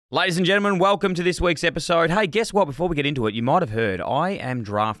Ladies and gentlemen, welcome to this week's episode. Hey, guess what? Before we get into it, you might have heard I am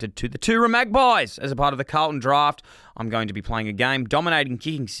drafted to the Toora Magpies as a part of the Carlton draft. I'm going to be playing a game, dominating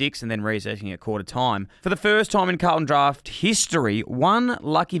kicking six and then resetting at quarter time. For the first time in Carlton draft history, one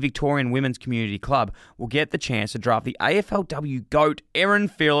lucky Victorian women's community club will get the chance to draft the AFLW GOAT, Erin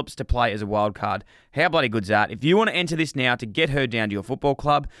Phillips, to play as a wild card. How bloody good's that? If you want to enter this now to get her down to your football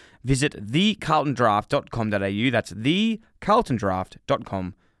club, visit thecarltondraft.com.au. That's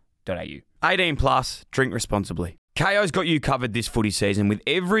thecarltondraft.com.au. 18 plus, drink responsibly. KO's got you covered this footy season with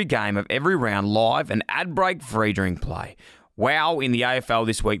every game of every round live and ad break free during play. Wow, in the AFL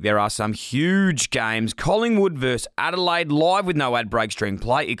this week there are some huge games. Collingwood versus Adelaide live with no ad breaks during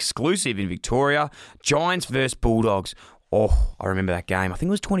play, exclusive in Victoria. Giants versus Bulldogs. Oh, I remember that game. I think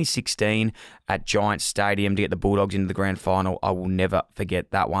it was 2016 at Giants Stadium to get the Bulldogs into the grand final. I will never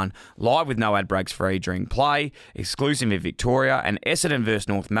forget that one. Live with no ad breaks free during play, exclusive in Victoria, and Essendon versus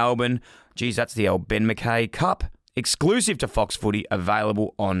North Melbourne. Geez, that's the old Ben McKay Cup. Exclusive to Fox Footy,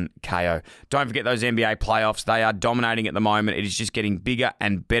 available on KO. Don't forget those NBA playoffs. They are dominating at the moment. It is just getting bigger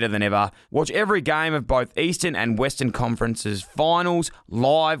and better than ever. Watch every game of both Eastern and Western Conferences finals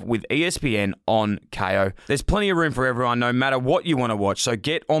live with ESPN on KO. There's plenty of room for everyone, no matter what you want to watch. So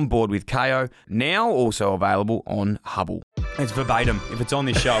get on board with KO. Now also available on Hubble. It's verbatim. If it's on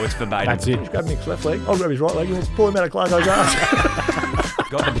this show, it's verbatim. That's it. He's grabbing his left leg. I'll grab his right leg and pull him out of Clarko's ass.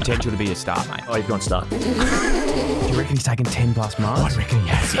 Got the potential to be a start, mate. Oh, you've gone start. Do you reckon he's taken 10 plus marks? I reckon he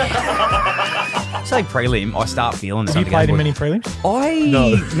has. Say prelim, I start feeling Have you played in many prelims?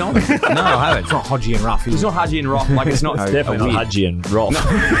 No, I haven't. It's not Hodgie and Rough. It's not Haji and Rock. Like it's not. It's definitely not Hudgy and Roth.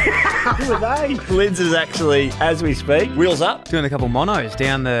 Who are they? Linz is actually, as we speak, wheels up. Doing a couple monos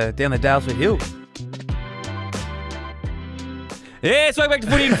down the Dalesford Hill. Yes, welcome back to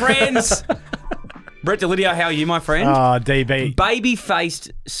Footy Friends. Brett Delidio, how are you, my friend? DB.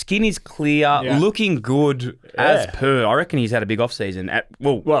 Baby-faced, skin is clear, looking good as per. I reckon he's had a big off-season.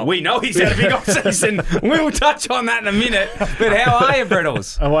 Well, we know he's had a big off-season. We'll touch on that in a minute. But how are you,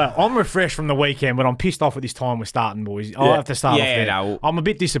 Brettles? Oh, well, I'm refreshed from the weekend, but I'm pissed off at this time we're starting, boys. I'll have to start off there. No. I'm a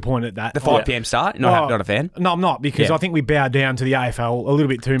bit disappointed at that. The 5 p.m. start? Not a fan? No, I'm not, because I think we bow down to the AFL a little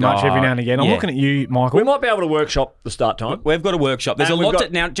bit too much every now and again. I'm looking at you, Michael. We might be able to workshop the start time. We've got a workshop. There's And a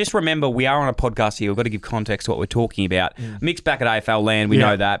lot now, just remember, we are on a podcast here. We've got to give context to what we're talking about. Mick's back at AFL land. We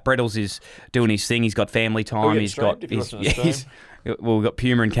know that. Brettles is doing his thing. He's got family time. We've got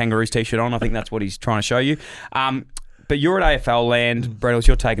Puma and Kangaroos t-shirt on. I think that's what he's trying to show you. But you're at AFL land. Brettles,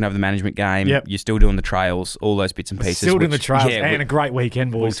 you're taking over the management game. Yep. You're still doing the trails, all those bits and pieces. Still doing the trails. And a great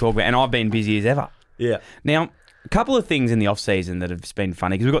weekend, boys. We'll talk about, and I've been busy as ever. Yeah. Now, a couple of things in the off-season that have been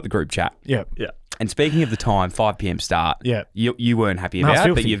funny, because we've got the group chat. Yeah. And speaking of the time, 5 p.m. start, you weren't happy about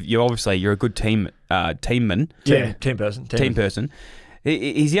it, but you're a good teamman. Team person. Team person.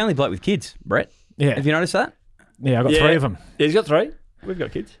 He's the only bloke with kids, Brett. Yeah. Have you noticed that? Yeah, I got 3 of them. Yeah, he's got 3. We've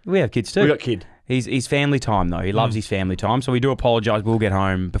got kids. We have kids too. We've got kid. He's family time, though. He loves his family time, so we do apologise. We'll get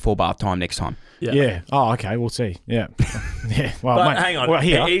home before bath time next time. Yeah. Oh, okay. We'll see. Yeah. Well, But mate, hang on. Well,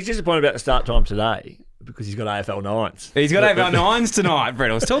 here. He's disappointed about the start time today because he's got AFL 9s. He's got AFL 9s tonight,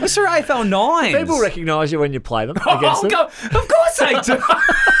 Brett. Let's talk us through AFL 9s. People recognise you when you play them against them. Of course they do.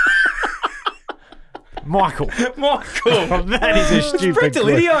 Michael. That is a stupid Brett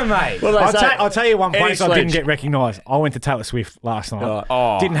Delidio, mate. Well, I'll tell you one place I didn't Sledge. get recognised. I went to Taylor Swift last night.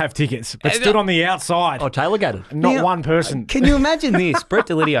 Oh. Didn't have tickets, but stood on the outside. Oh, Taylor Gadded. Not one person. Can you imagine this? Brett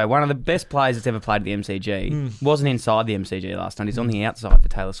Delidio, one of the best players that's ever played at the MCG, wasn't inside the MCG last night. He's on the outside for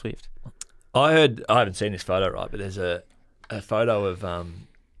Taylor Swift. I haven't seen this photo, right, but there's a photo of, I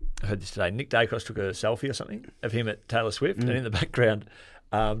heard this today, Nick Dacos took a selfie or something of him at Taylor Swift, and in the background,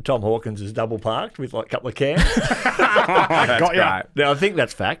 Tom Hawkins is double parked with like a couple of cans. Got you. Now, I think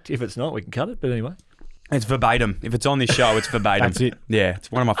that's fact. If it's not, we can cut it, but anyway. It's verbatim. If it's on this show, it's verbatim. That's it. Yeah,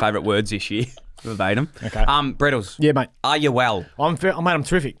 it's one of my favourite words this year. Verbatim. Okay. Brettles. Yeah, mate. Are you well? I'm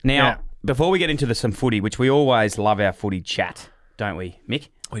terrific. Now, before we get into some footy, which we always love our footy chat, don't we, Mick?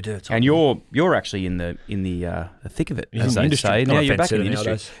 We do. And you're actually in the thick of it, as they say. Now you're back in the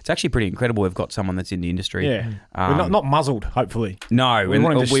industry. It's actually pretty incredible. We've got someone that's in the industry. Yeah. We're not muzzled, hopefully. No, we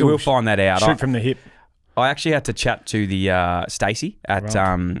will find that out. Shoot from the hip. I actually had to chat to the Stacey at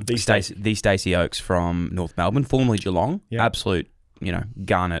the Stacey Oakes from North Melbourne, formerly Geelong. Yep. Absolute,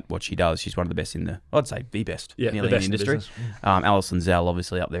 gun at what she does. She's one of the best I'd say the best, nearly the best in the industry. in Alison Zell,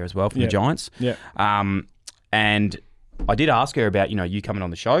 obviously up there as well from the Giants. Yeah. And I did ask her about, you coming on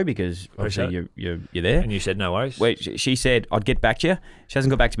the show because obviously you're there. And you said no worries. Well, she said I'd get back to you. She hasn't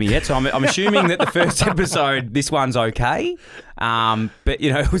got back to me yet, so I'm assuming that the first episode, this one's okay. But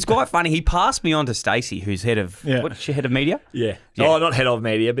it was quite funny. He passed me on to Stacey, who's head of what? Is she head of media? Yeah. Oh, not head of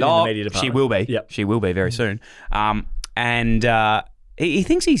media, but in the media department. She will be. Yep. She will be very soon. He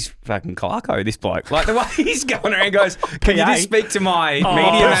thinks he's fucking Clarko, this bloke. Like the way he's going around, goes, "Can you just speak to my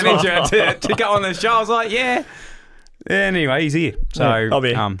media manager to go on the show?" I was like, "Yeah." Anyway, he's here. So,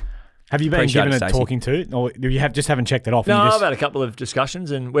 have you been given a talking to, or you haven't checked it off? No, I've had a couple of discussions,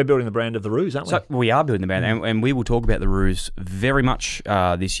 and we're building the brand of the Roos, aren't we? So we are building the brand, and we will talk about the Roos very much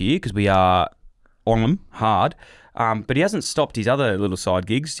this year because we are on them hard. But he hasn't stopped his other little side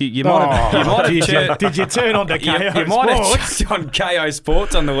gigs. You might have. Did you turn on to KO Sports? You might have checked on KO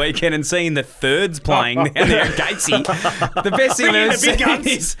Sports on the weekend and seen the Thirds playing down there at Gatesy. The best thing I've seen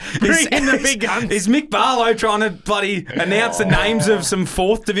is Mick Barlow trying to bloody announce the names of some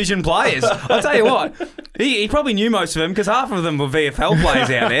 4th division players. I'll tell you what, he probably knew most of them because half of them were VFL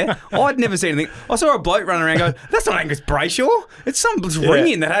players out there. I'd never seen anything. I saw a bloke running around and go, "That's not Angus Brayshaw. It's some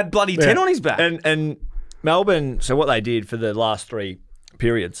ringing that had bloody 10 on his back." And Melbourne, so what they did for the last 3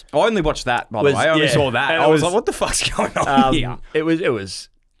 periods. I only watched that, by the way. I only saw that. I was like, what the fuck's going on here? It was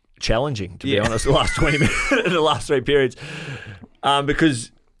challenging, to be honest, the last 20 minutes, the last 3 periods.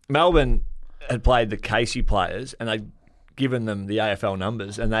 Because Melbourne had played the Casey players and they'd given them the AFL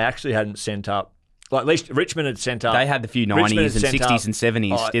numbers and they actually hadn't sent up, like at least Richmond had sent up. They had the few 90s and 60s and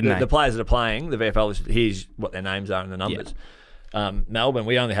 70s, didn't they? The players that are playing, the VFL, here's what their names are and the numbers. Yeah. Melbourne,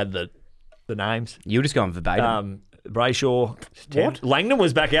 we only had the names. You were just going verbatim. Brayshaw. What? Langdon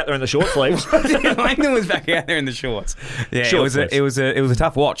was back out there in the short sleeves. Langdon was back out there in the shorts. Yeah, it was a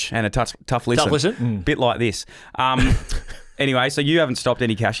tough watch and a tough listen. Tough listen. Bit like this. Anyway, so you haven't stopped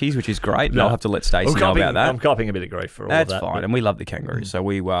any cashies, which is great. No. I'll have to let Stacey know about that. I'm copping a bit of grief for all That's of that. That's fine, and we love the Kangaroos. So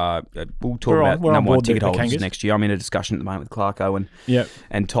we'll talk about number 1 ticket holders next year. I'm in a discussion at the moment with Clarko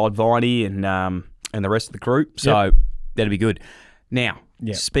and Todd Viney and the rest of the group. So that'll be good. Now.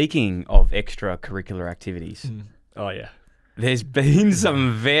 Yep. Speaking of extracurricular activities, there's been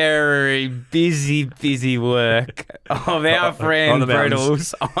some very busy work of our friend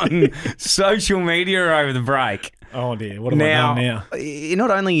Brittles on social media over the break. Oh dear, what have I done now?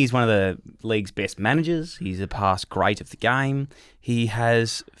 Not only is one of the league's best managers, he's a past great of the game. He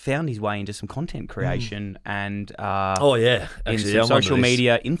has found his way into some content creation and actually, social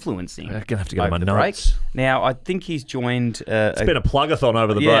media influencing. I'm gonna have to go to my notes. Now, I think he's joined. It's been a plug-a-thon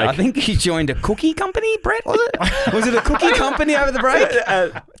over the break. I think he joined a cookie company. Brett, was it? Was it a cookie company over the break?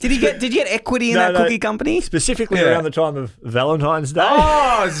 Did you get equity in that cookie company? Specifically around the time of Valentine's Day.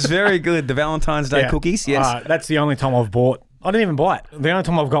 Oh, it's very good. The Valentine's Day cookies. Yes, that's the only time I've bought. I didn't even buy it. The only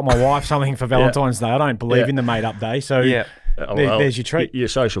time I've got my wife something for Valentine's Day, I don't believe in the made-up day. So there's your treat. Your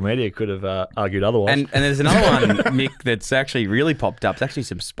social media could have argued otherwise. And there's another one, Mick, that's actually really popped up. It's actually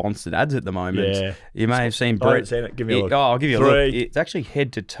some sponsored ads at the moment. Yeah. You may have seen Brett. I haven't seen it. Give me a look. I'll give you a look. It's actually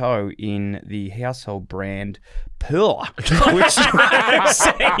head to toe in the household brand Pearl, which I've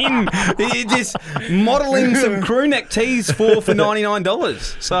seen. Just modelling some crew neck tees for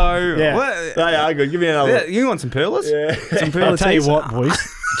 $99. So they are good. Give me another. You want some Pearlers? Yeah. Some Pearler I'll tell you what, boys.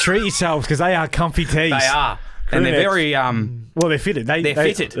 Treat yourselves because they are comfy tees. They are. And they're very well, they're fitted. They're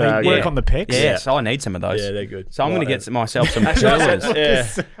fitted. They work on the pecs. Yes, I need some of those. Yeah, they're good. So I'm going to get myself some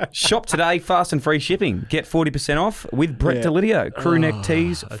Pearlers. Shop today, fast and free shipping. Get 40% off with Brett Delidio. Crew neck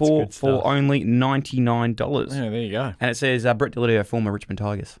tees for only $99. Yeah, there you go. And it says Brett Delidio, former Richmond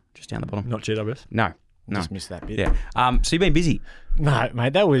Tigers, just down the bottom. Not GWS? No. Just missed that bit. Yeah. So you've been busy. No,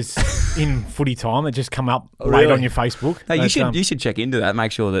 mate, that was in footy time. It just come up late on your Facebook. Hey, you should check into that.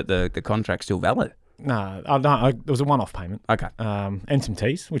 Make sure that the contract's still valid. No, I don't. It was a one-off payment. Okay. And some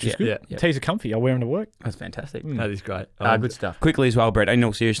tees, which is good. Yeah. Tees are comfy. I wear them to work. That's fantastic. That is great. Good stuff. Quickly as well, Brett, in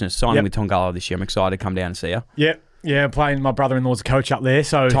all seriousness, signing with Tongala this year. I'm excited to come down and see you. Yep. Yeah, playing. My brother-in-law's a coach up there.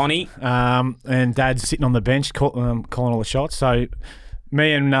 So Tony. And Dad's sitting on the bench calling all the shots. So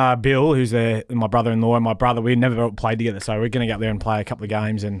me and Bill, who's my brother-in-law, and my brother, we never played together. So we're going to go up there and play a couple of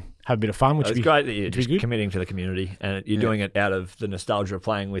games and have a bit of fun. Which it's great that you're just committing to the community and you're doing it out of the nostalgia of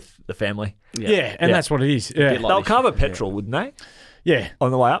playing with the family. Yeah, and that's what it is. Yeah. They'll cover petrol, wouldn't they? Yeah,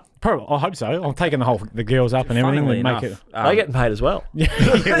 on the way up. Probably, I hope so. I'm taking the girls up and everything. Funnily enough, they're getting paid as well.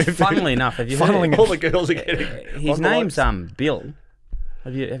 Funnily enough, have you heard? All the girls are getting. His name's Bill.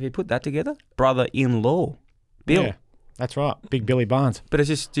 Have you put that together? Brother-in-law, Bill. Yeah, that's right. Big Billy Barnes. But it's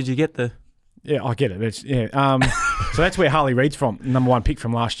just, did you get the? Yeah, I get it. So that's where Harley Reid's from, number 1 pick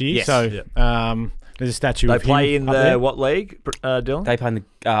from last year. Yes. So There's a statue They of him play in up there. the what league, Dylan? They play in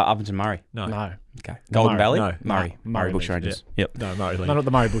the Ovens and Murray. No. Okay. Golden Murray. Valley? No. Murray. No. Murray Murray Bush League, Rangers. Yep. No, Murray League. Not at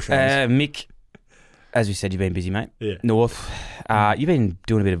the Murray Bush Rangers. Mick, as we said, you've been busy, mate. Yeah. North. You've been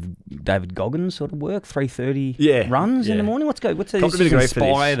doing a bit of David Goggins sort of work, 3:30 runs in the morning. What's the Copped a bit of grief for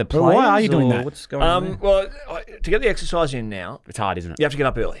inspire this. the players? Well, why are you doing or that? What's going on there? Well, to get the exercise in now, It's hard, isn't it? you have to get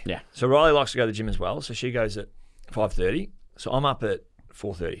up early. Yeah. So Riley likes to go to the gym as well. So she goes at 5:30. So I'm up at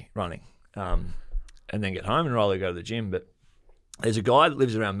 4:30 running, and then get home and Riley go to the gym. But there's a guy that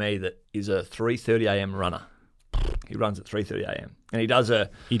lives around me that is a 3:30 a.m. runner. He runs at 3:30 a.m. and he does a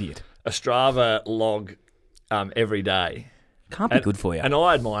Idiot. Strava log every day. Can't be good for you. And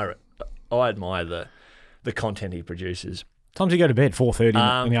I admire it. I admire the content he produces. Times you go to bed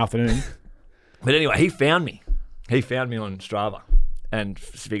 4:30 in the afternoon. But anyway, he found me. He found me on Strava and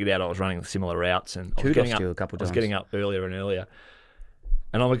figured out I was running similar routes. And I was Kudos getting to you up, a couple of I was times. getting up earlier and earlier.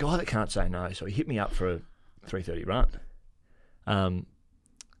 And I'm a guy that can't say no, so he hit me up for a 3:30 run.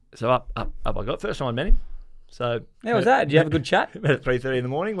 So up I got. First time I met him. So How was that? Did you have a good chat? met at 3:30 in the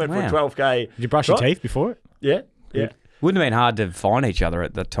morning. Went Wow. for a 12k. Did you brush your trot. teeth before it? Yeah, yeah. Wouldn't have been hard to find each other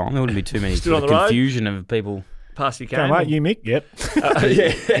at that time. There wouldn't be too many Stood sort on of the road. confusion of people. Past you Go, can. mate, you Mick? Yep. Yeah.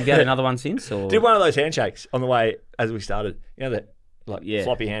 Have you had another one since? Or? Did one of those handshakes on the way as we started. You know that like Yeah.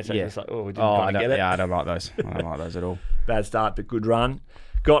 floppy handshake. Yeah. It's like, oh, we didn't Oh, quite get it. I don't like those. I don't like those at all. Bad start, but good run.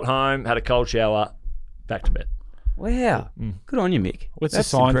 Got home, had a cold shower, back to bed. Wow. Good on you, Mick. What's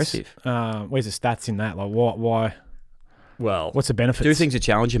That's the science? impressive. Where's the stats in that? Like, why? Well, What's the benefits? Do things that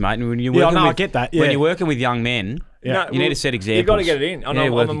challenge you, mate. And when you're Yeah, working no, I with, get that. When Yeah. you're working with young men, Yeah. you need to set examples. You've got to get it in. You need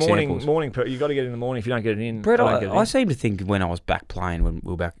to work I'm a examples. morning. You got to get it in the morning. If you don't get it in, Brett, I don't get it in. I seem to think when I was back playing, when we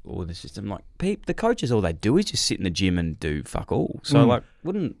were back all the system, like the coaches, all they do is just sit in the gym and do fuck all. So like,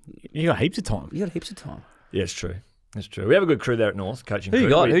 wouldn't You got heaps of time. you got heaps of time? Yeah, it's true. It's true. We have a good crew there at North, coaching Who you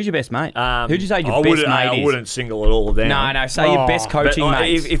crew. got? Who's your best mate? Who'd you say your I best wouldn't, mate I is? wouldn't single it all down. No, say your best But coaching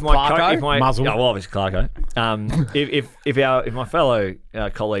mates. if my Clarko? Muzzle. yeah, well, obviously Clarko. If my fellow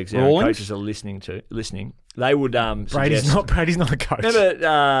colleagues, our Rawlings? coaches are listening, they would Brady's suggest. not a coach.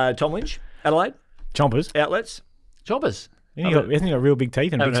 Remember Tom Lynch, Adelaide Chompers. outlets, Choppers. Hasn't he got real big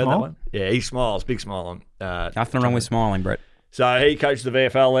teeth and a Haven't big heard that smile? one. Yeah, he smiles, big smile on. Nothing wrong with smiling, Brett. So he coached the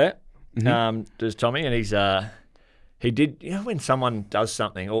VFL there. Mm-hmm. Does Tommy, and he did. You know when someone does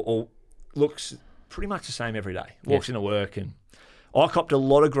something or looks pretty much the same every day, walks into work, and I copped a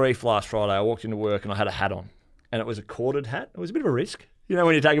lot of grief last Friday. I walked into work and I had a hat on, and it was a corded hat. It was a bit of a risk. You know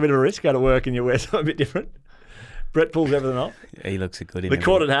when you take a bit of a risk, go to work and you wear something a bit different. Brett pulls everything off. He looks a good. The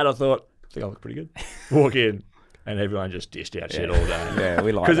corded hat, I thought, I think I look pretty good. Walk in, and everyone just dished out shit all day. Yeah,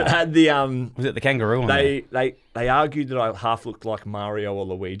 we like Because that. it had the Was it the kangaroo one? there? They argued that I half looked like Mario or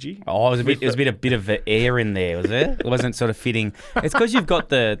Luigi. Oh, it was a bit of air in there, was it? It wasn't sort of fitting. It's because you've got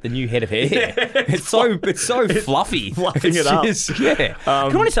the new head of hair. It's so fluffy. fluffing It's it up. just- yeah.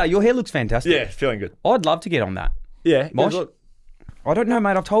 Can I just say, your hair looks fantastic. Yeah, feeling good. I'd love to get on that. Yeah, Mosh? look. I don't know,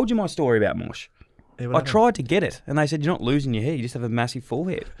 mate. I've told you my story about Mosh. Yeah, I whatever. tried to get it, and they said you're not losing your hair. You just have a massive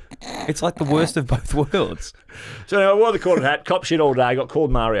forehead. It's like the worst of both worlds. So anyway, I wore the corded hat, cop shit all day, got called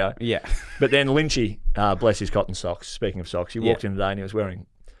Mario. Yeah. But then Lynchy, bless his cotton socks, speaking of socks, he walked in today and he was wearing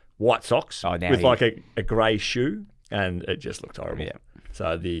white socks Oh, now with he- like a grey shoe, and it just looked horrible. Yeah.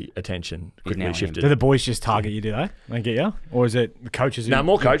 So the attention now quickly him. shifted. Do the boys just target you, do they? They get you? Or is it the coaches? Now,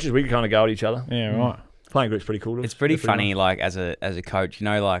 more coaches, we kind of go at each other. Yeah, right. Playing group's pretty cool. to us. It's pretty They're funny, like as a coach,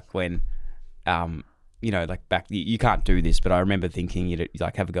 like when, like back, you can't do this, but I remember thinking you'd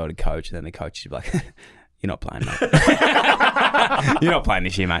like have a go at a coach, and then the coach would be like, "You're not playing, mate. You're not playing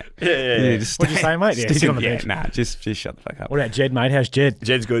this year, mate." Yeah. What'd you say, mate? Yeah, sit on the bench. Nah, just shut the fuck up. What about Jed, mate? How's Jed?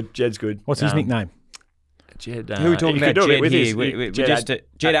 Jed's good. What's his nickname? Jed. Who are we talking you about? could do a bit Jed with here. his- We Jed just Ad-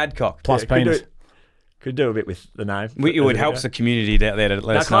 Jed Adcock. Plus penis. Could do a bit with the name. It helps the community out there to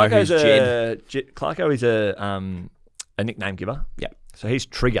let Now, us know who's Jed. Clarko is a nickname giver. Yeah. So he's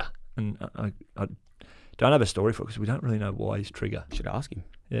Trigger. And I don't have a story for it because we don't really know why he's Trigger. Should ask him.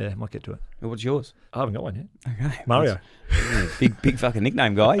 Yeah, might get to it. What's yours? I haven't got one yet. Okay. Mario. Big fucking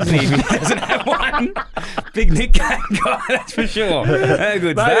nickname guy, isn't he? If he doesn't have one. Big nickname guy, that's for sure. How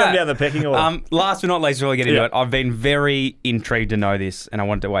good's Maybe I'm that? down the pecking order. Last but not least, before we get into Yeah. it, I've been very intrigued to know this, and I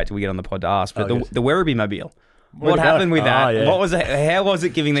wanted to wait till we get on the pod to ask. But yes. the Werribee Mobile, what it go? happened with that? Oh, yeah. What was it? How was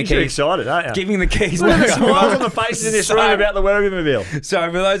it giving the You're keys? excited, aren't you? Giving the keys. Look at the back smiles over. on the faces in this So- room about the Werribee Mobile. So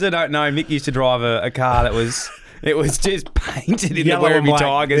for those that don't know, Mick used to drive a car that was just painted in Yellow the and Werribee black,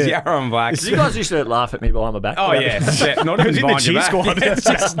 Tigers, yeah. yellow and black. So you guys used to laugh at me behind my back. Oh yeah, not even in the behind your cheer back. squad.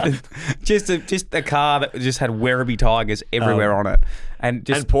 It's just a car that just had Werribee Tigers everywhere on it, and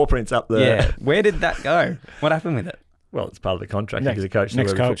just And paw prints up there. yeah. Where did that go? What happened with it? Well, it's part of the contract. Next- He's a coach at the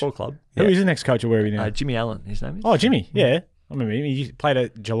next Werribee coach. Football Club. Who is the next coach of Werribee now? Jimmy Allen, his name is. Oh, Jimmy. Yeah. I remember him. He played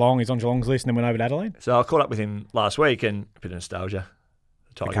at Geelong. He's on Geelong's list and then went over to Adelaide. So I caught up with him last week and a bit of nostalgia.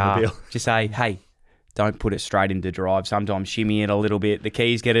 The The Tiger car. Mobile. Just say, hey, don't put it straight into drive. Sometimes shimmy it a little bit. The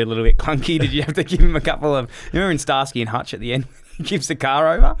keys get a little bit clunky. Did you have to give him a couple of... You remember in Starsky and Hutch at the end? He gives the car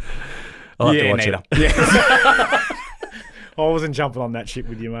over? I'll have to watch neither. it. I wasn't jumping on that shit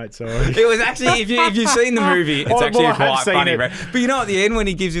with you, mate. Sorry. It was actually, if you've seen the movie, it's Oh, actually well, I have quite seen funny, it. bro. But you know, at the end when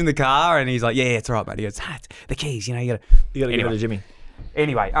he gives him the car and he's like, yeah, it's all right, mate. He goes, it's the keys, you You got to... got to give Anyway. it to Jimmy.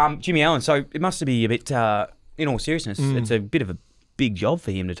 Anyway, Jimmy Allen, so it must be a bit, in all seriousness, it's a bit of a big job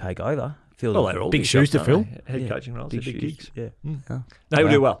for him to take over. Well, they're all Big shoes jobs, to aren't fill. they? Head coaching roles, Big big shoes, gigs. yeah. No, he'll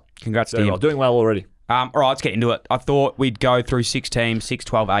do well. Congrats to Very him. well. Doing well already. All right, let's get into it. I thought we'd go through 6 teams, 6,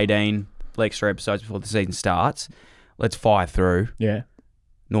 12, 18, extra episodes before the season starts. Let's fire through Yeah.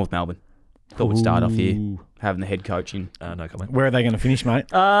 North Melbourne. Thought we'd start off here, Ooh. having the head coach in. No comment. Where are they going to finish, mate?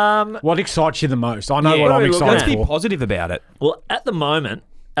 Well, What excites you the most? I know Yeah, what I'm we're looking Let's excited be for. positive about it. at the moment,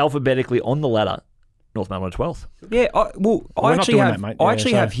 alphabetically on the ladder, North Melbourne are 12th. Yeah, I We're not actually doing have. that, mate. I Yeah,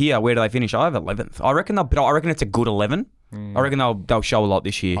 actually so- have here. Where do they finish? I have 11th. I reckon it's a good 11. I reckon they'll show a lot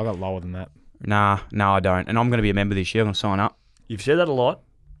this year. I got lower than that. Nah, I don't. And I'm going to be a member this year. I'm going to sign up. You've said that a lot,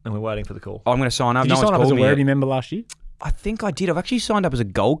 and we're waiting for the call. I'm going to sign up. Did no you one's sign up as a called me yet. Werribee member last year? I think I did. I've actually signed up as a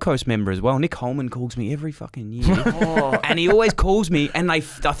Gold Coast member as well. Nick Holman calls me every fucking year. And he always calls me, and I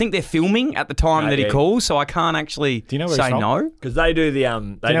think they're filming at the time that he yeah. calls, so I can't actually Do you know where say he's from? no. Because they do the...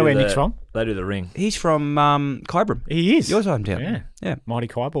 Do you know where Nick's from? They do the ring. He's from Kyabram. He is. Your hometown. Yeah. Yeah. Mighty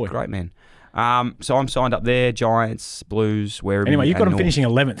Kai boy. Great man. So I'm signed up there. Giants, Blues, Werribee. Anyway, you've got and him North. finishing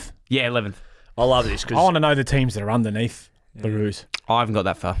 11th. Yeah, 11th. I love this I because... want to know the teams that are underneath the Roos. I haven't got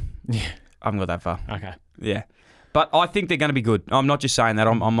that far. Yeah. I haven't got that far. Okay. Yeah, but I think they're going to be good. I'm not just saying that.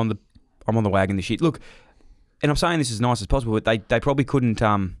 I'm on the wagon this year. Look, and I'm saying this as nice as possible, but they probably couldn't.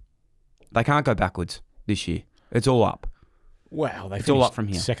 They can't go backwards this year. It's all up. Wow, they It's all finished up from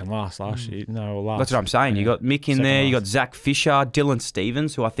here. second last year. No, last. That's what I'm saying. You got Mick in Second there. You last. got Zach Fisher, Dylan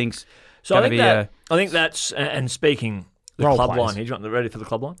Stevens, who I think's So I going to think be I think that's... And speaking... The Role club players. line. He's ready for the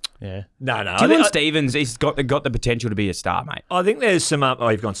club line? Yeah. No. I Dylan think, Stevens. He's got the potential to be a star, mate. I think there's some... oh,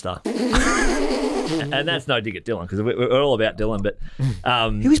 you've gone star. And that's no dig at Dylan, because we're all about Dylan, but...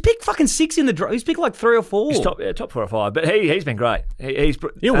 He was picked fucking 6 in the draft. He was picked like 3 or 4. He's top 4 or 5, but he's been great. He's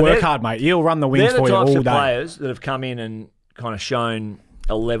He'll and work they're- hard, mate. He'll run the wings They're the for you types all of day. players that have come in and kind of shown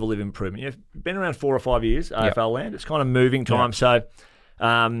a level of improvement. You've been around 4 or 5 years, AFL land. It's kind of moving time. So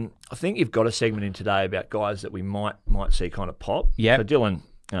I think you've got a segment in today about guys that we might see kind of pop. Yep. So Dylan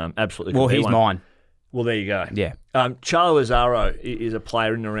absolutely. Well, could be he's one. mine. Well, there you go. Yeah. Charlie Lazaro is a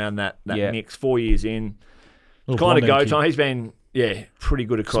player in and around that Yeah. mix. 4 years in, Little kind of blonde go kid. time. He's been pretty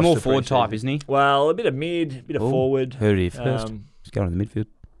good across Small the forward pre-season. type, isn't he? Well, a bit of mid, a bit of Ooh, forward. Heard it here first. Um, He's going to the midfield.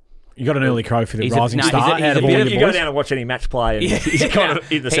 You got an early crow for the He's a- rising no, he's star a- he's out a of all bit your of- You go boys. down and watch any match play, and he's kind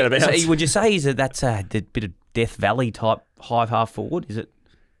of in the centre bounce. So would you say that's the bit of Death Valley type half forward? Is it?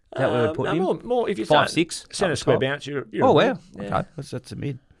 Is that where we put him? More if you 5'6", centre up square top. bounce. You're Oh a wow, mid. Yeah. okay, that's a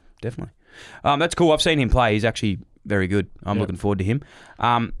mid, definitely. That's cool. I've seen him play. He's actually very good. I'm looking forward to him.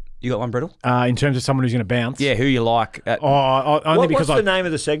 You got one, Brettle? In terms of someone who's going to bounce. Yeah, who you like? Only because What's the name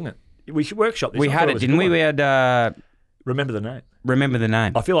of the segment? We should workshop this. We I had thought it, was a didn't good we? one. We had Remember the name. remember the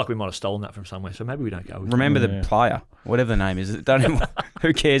name. I feel like we might have stolen that from somewhere, so maybe we don't go with Remember it. the player, whatever the name is. Don't even,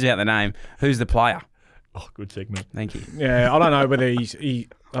 who cares about the name? Who's the player? Oh, good segment. Thank you. Yeah, I don't know whether he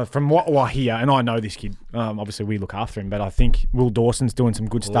from what I hear, and I know this kid. Obviously, we look after him, but I think Will Dawson's doing some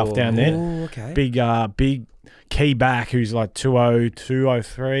good stuff down there. Oh, okay. Big key back who's like 202,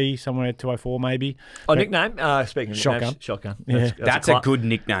 203, somewhere 204 maybe. Oh, nickname? Speaking of Shotgun. nicknames, Shotgun. Yeah. That's a good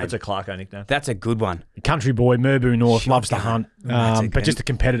nickname. That's a Clarko nickname. That's a good one. Country boy, Murbu North, loves to hunt, That's a but good- just a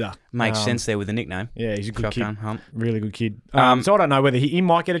competitor. Makes sense there with the nickname. Yeah, he's a good Shotgun kid. Hunt. Really good kid. So I don't know whether he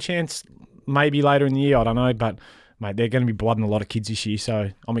might get a chance maybe later in the year. I don't know, but mate, they're going to be blooding a lot of kids this year, so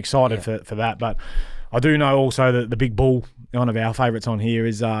I'm excited for that. But I do know also that the big bull, one of our favourites on here,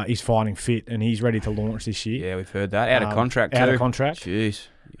 is he's fighting fit and he's ready to launch this year. Yeah, we've heard that. Out of contract too. Out of contract. Jeez.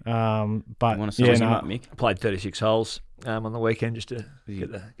 But You want to sign him up, Mick? Played 36 holes on the weekend just to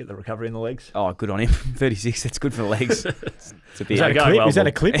get the recovery in the legs. Oh, good on him. 36. That's good for the legs. It's a bit. is that a going clip? well, Is that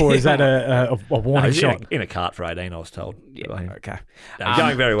a Bull. clip or is that a No, warning he's shot? in a cart for 18, I was told. Yeah, by him. okay. No,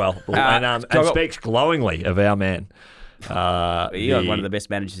 going very well. Bull. And so I got- speaks glowingly of our man. You got one of the best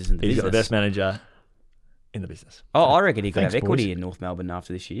managers in the He's business. got the best manager in the business. Oh, I reckon he could Thanks, have equity boys. in North Melbourne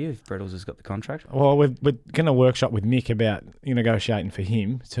after this year if Brettles has got the contract. Well, we're going to workshop with Mick about negotiating for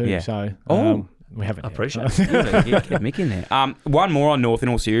him too. Yeah. So We haven't. I yet. appreciate it. Get Mick in there. One more on North in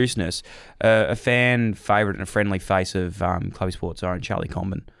all seriousness. A fan favourite and a friendly face of Clubby Sports' own Charlie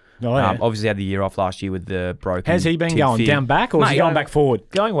Comben. Oh, yeah. Obviously had the year off last year with the broken. Has he been tib going fib. down back or is he going back forward?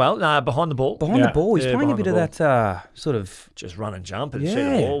 Going well. Behind the ball. Behind the Yeah. ball, he's Yeah, playing a behind bit the of that sort of. Just run and jump and see the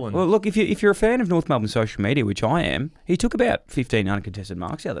ball. And Well, look, if you're a fan of North Melbourne social media, which I am, he took about 15 uncontested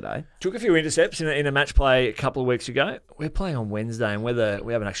marks the other day. took a few intercepts in a match play a couple of weeks ago. We're playing on Wednesday, and we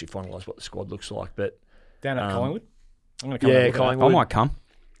haven't actually finalised what the squad looks like. But Down at Collingwood? I'm going to come yeah, and look at that. Collingwood. I might come.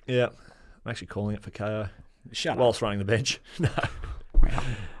 Yeah, I'm actually calling it for KO Shut up. whilst running the bench. No, Wow.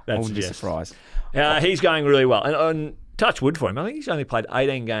 I that's wouldn't be just. surprised. He's going really well, and touch wood for him. I think he's only played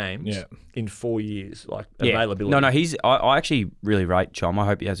 18 games in 4 years. Like availability. No, he's. I actually really rate Chom. I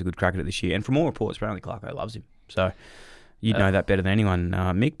hope he has a good crack at it this year. And from all reports, apparently Clarko loves him. So you'd know that better than anyone,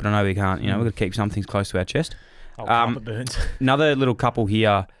 Mick. But I know we can't. We've got to keep some things close to our chest. Carpet burns. Another little couple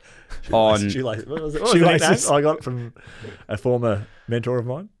here on. Shoelaces. What was it? Shoelaces. I got it from a former mentor of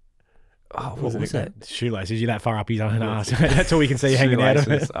mine. Oh, what was that? Shoelaces, you're that far up his own ass. That's all we can see hanging out of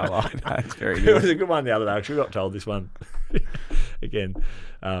it. I like that. It's very It was good. a good one the other day. Actually, we got told this one again.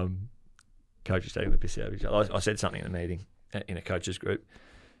 Coach is taking the piss out of each other. I said something in a meeting in a coaches group.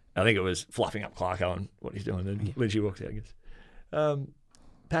 I think it was fluffing up Clarko and what he's doing. And Lynchy walks out and goes,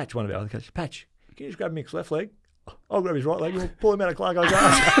 Patch, one of our other coaches, Patch, can you just grab Mick's left leg? I'll grab his right leg and we'll pull him out of Clarko's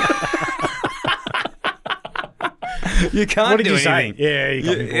ass. You can't What did do you say? anything. Yeah, you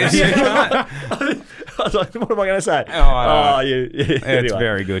got me. You can't. I was like, what am I going to say? It's Anyway.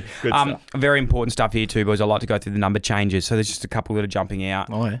 very good. Good stuff. Very important stuff here too, boys. I like to go through the number changes. So there's just a couple that are jumping out.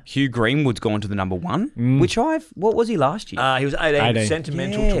 Oh, yeah. Hugh Greenwood's gone to the number 1, which what was he last year? He was 18. 18.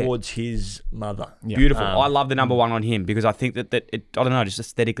 Sentimental Yeah. towards his mother. Yeah. Beautiful. I love the number 1 on him because I think that it, I don't know, just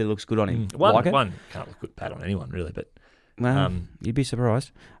aesthetically looks good on him. Like it? One can't look good pat on anyone, really, but Well, you'd be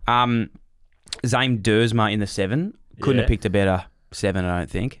surprised. Zane Dersma in the 7. Couldn't have picked a better 7, I don't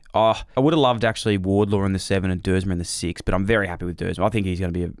think. I would have loved actually Wardlaw in the 7 and Dersma in the 6, but I'm very happy with Dersma. I think he's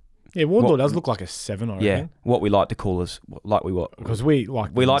going to be Yeah, Wardlaw does look like a 7, I reckon. what we like to call Because we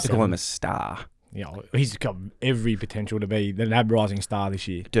like to call him a star. Yeah, he's got every potential to be the NAB rising star this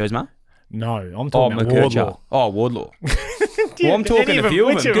year. Dersma? No, I'm talking about McKercher. Wardlaw. Oh, Wardlaw. Well, I'm talking a few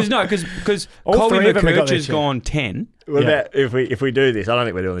of them. Because All Colby three of them have got their McKercher's check. gone 10. what Yeah. about if we do this? I don't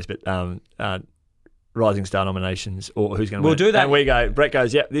think we're doing this, but rising star nominations or who's going to We'll win? do that. And we go. Brett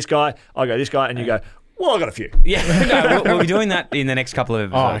goes, yep, this guy. I go, this guy, and you go, well, I got a few. Yeah, no, we'll be doing that in the next couple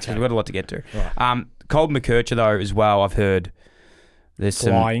of episodes because we've got a lot to get to. Right. Colby McKercher, though, as well, I've heard there's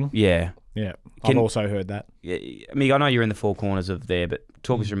Flying. some... Yeah. Yeah, Can- I've also heard that. Yeah, Mig, I know you're in the four corners of there, but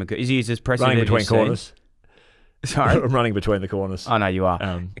talk us through McKercher. Is he as impressive Running as between you've seen? corners. Sorry? I'm running between the corners. I know you are.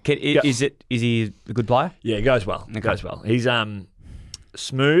 Is he a good player? Yeah, it goes well. Okay. Goes well. He's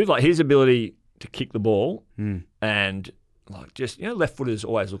smooth. Like his ability to kick the ball and like just left footers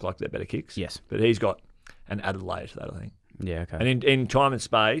always look like they're better kicks. Yes. But he's got an added layer to that, I think. Yeah, okay. And in time and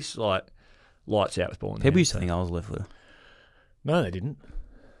space, like lights out with ball in the People hand. used to think I was a left footer. No, they didn't.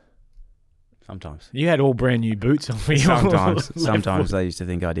 Sometimes. You had all brand new boots on me. Sometimes they used to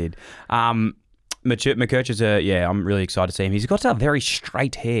think I did. McKercher's I'm really excited to see him. He's got very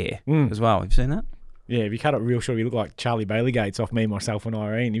straight hair as well. Have you seen that? Yeah, if you cut it real short, you look like Charlie Bailey Gates off Me, Myself and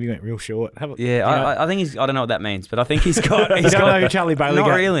Irene. If you went real short. I think I don't know what that means, but I think he's got... You don't know who Charlie Bailey Not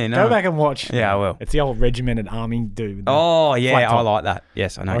Gates really, no. Go back and watch. Yeah, I will. It's the old regimented army dude. with the Oh, yeah, flat I top. like that.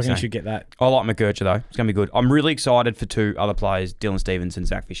 Yes, I know. I what reckon you're you saying. should get that. I like McKercher, though. It's going to be good. I'm really excited for 2 other players, Dylan Stevens and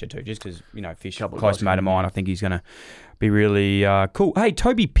Zach Fisher, too, just because, Fish, close mate of mine. I think he's going to be really cool. Hey,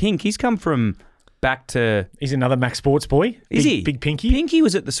 Toby Pink, he's come from back to... He's another Max Sports boy. Is he? Big Pinky. Pinky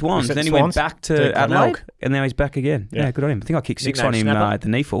was at the Swans, Was at then he Swans went back to to Adelaide, Glenelg. and now he's back again. Yeah, good on him. I think I kicked 6 on Nickname him Snapper? at the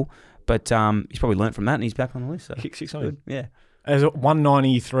Neefle, but he's probably learnt from that, and he's back on the list. So. Kick 6 on Good. him. Yeah. As a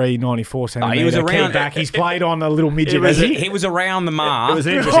 193, 94 centimetre. He was around- back. He's played on a little midget. was- hasn't He was around the mark. It was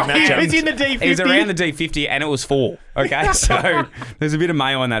an interesting He matchup. was in the D50. He was around the D50 and it was 4. Okay, so there's a bit of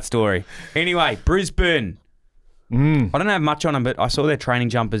mayo on that story. Anyway, Brisbane. I don't have much on them, but I saw their training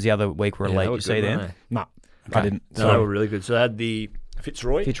jumpers the other week were Yeah, elite. they were You see good, them? weren't No, I didn't. they? No, they were really good. So they had the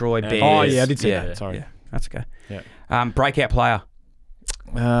Fitzroy. Fitzroy, and- Bears. Oh, yeah, I did see that. Sorry. Yeah, that's okay. Yeah. Breakout player.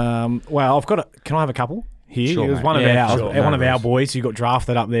 Well, I've got a... Can I have a couple? Here, Sure, it was mate. one of Yeah, ours, sure. one No of our worries. boys who got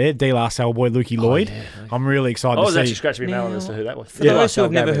drafted up there. D-La Cell boy, Lukey Lloyd. yeah. I'm really excited I was to actually see. scratching my melon as to who that was. For those who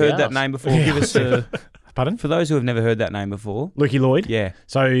have never heard that name before, give us a... Pardon? For those who have never heard that name before, Lukey Lloyd. yeah.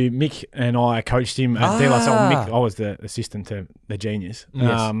 So Mick and I coached him at De La Salle. Ah. Mick, I was the assistant to the genius.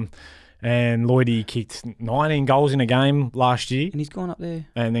 Yes. And Lloydie kicked 19 goals in a game last year, And he's gone up there.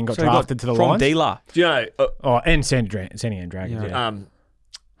 and then got So he drafted to the from Lions. Dealer. Do you know? Oh, and Sandy and Dragons. Yeah. Yeah.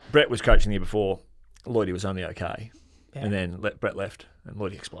 Brett was coaching the year before. Lloydie was only okay. And then Brett left and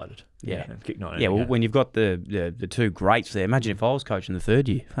Lloydie exploded. Yeah. And kicked 9. Yeah, well, when you've got the two greats there, imagine if I was coaching the third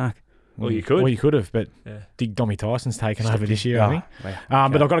year. Fuck. Well, you could. Well, you could have, but Dig Dommy Tyson's taken over this year, I think.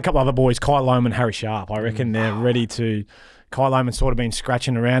 But I've got a couple other boys, Kai Loman, Harry Sharp. I reckon they're ready to... Kai Loman's sort of been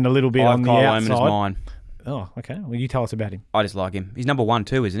scratching around a little bit on the Kai outside. Loman is mine. Oh, okay. Well, you tell us about him. I just like him. He's number 1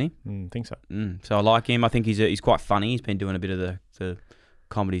 too, isn't he? Think so. So I like him. I think he's quite funny. He's been doing a bit of the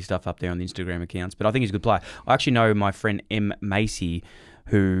comedy stuff up there on the Instagram accounts, but I think he's a good player. I actually know my friend M. Macy,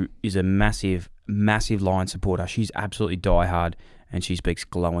 who is a massive Lion supporter. She's absolutely diehard, and she speaks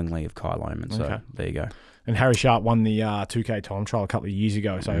glowingly of Kai Loman. So there you go. And Harry Sharp won the 2K time trial a couple of years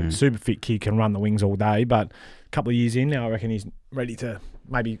ago, so super fit kid, can run the wings all day, but a couple of years in now, I reckon he's ready to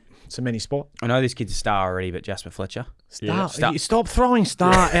maybe cement his spot. I know this kid's a star already, but Jasper Fletcher. Star. Stop throwing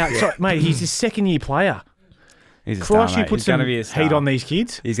Star out. Sorry, mate, he's a second-year player. He's a Christ, star, you put some heat on these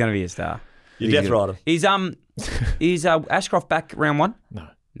kids. He's going to be a star. You death ride him. Is Ashcroft back round 1? No.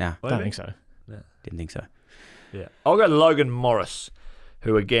 Don't think so. No. Didn't think so. Yeah. I'll go Logan Morris,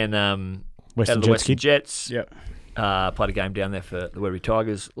 who again out of the Western Jets. Yep. Played a game down there for the Werribee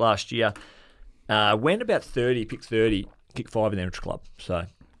Tigers last year. Went about 30, picked 30, kicked 5 in the amateur club. So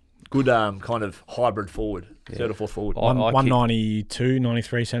good kind of hybrid forward, third or fourth forward. 192,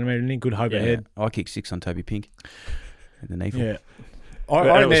 93 centimetre, isn't he? Good overhead. I kicked 6 on Toby Pink in the knee. Yeah. I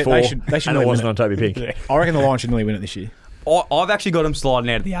reckon they should and it wasn't on Toby Pink. I reckon the Lions should nearly win it this year. I've actually got them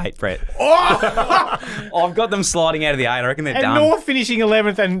sliding out of the 8, Brett. I've got them sliding out of the 8. I reckon they're done. And North finishing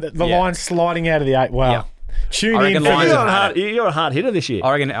 11th and the Lions sliding out of the 8. Wow. Yeah. Tune in. You're a hard hitter this year.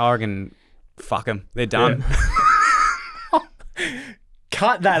 I reckon fuck them. They're done.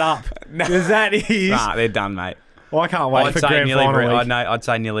 Cut that up. Because that is... Nah, they're done, mate. Well, I can't wait for grand final week. I'd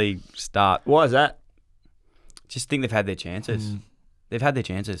say nearly start. Why is that? Just think they've had their chances. They've had their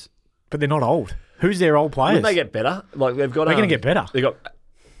chances. But they're not old. Who's their old players? Wouldn't they get better? Like they're going to get better. They've got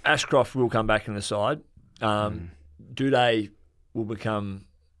Ashcroft will come back in the side. Duday will become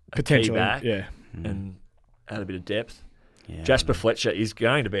potentially a key back and add a bit of depth. Yeah. Jasper Fletcher is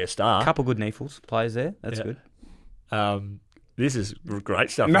going to be a star. A couple good Neefles players there. That's good. This is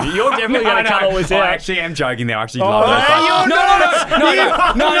great stuff. You're definitely going to cut all this out. I actually am joking there. I actually love those.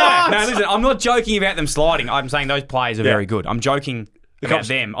 No. Listen, I'm not joking about them sliding. I'm saying those players are very good. I'm joking about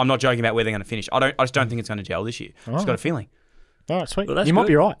them. I'm not joking about where they're going to finish. I just don't think it's going to gel this year. I've just got a feeling. All right, sweet. Well, you might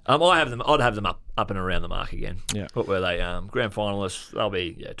be right. I'd have them up and around the mark again. Yeah. What were they? Grand finalists. They'll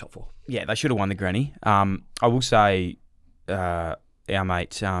be top 4. Yeah, they should have won the granny. I will say our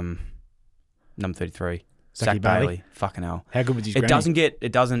mate, number 33. Zach Bailey. Fucking hell. How good was his granny?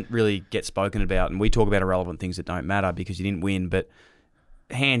 It doesn't really get spoken about, and we talk about irrelevant things that don't matter because you didn't win, but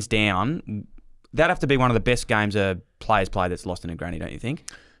hands down, that'd have to be one of the best games a player's played that's lost in a granny, don't you think?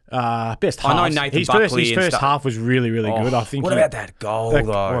 Best half. I know Nathan Buckley his first half was really, really good. I think. What about that goal, though?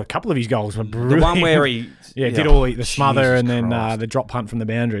 Well, a couple of his goals were brilliant. The one where he... did all the smother and then the drop punt from the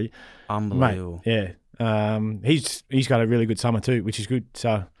boundary. Unbelievable. Mate, he's got a really good summer too, which is good.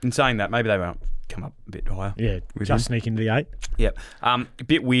 So in saying that, maybe they won't come up a bit higher. Yeah, just sneak into the 8. Yep. A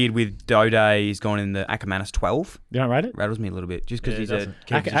bit weird with Dode. He's gone in the Ackermanis 12. You don't rate it? Rattles me a little bit just because he's a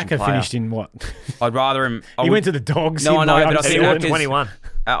key position Acker player. finished in what? I'd rather him. He went to the Dogs. No, I know, but I think Acker's 21.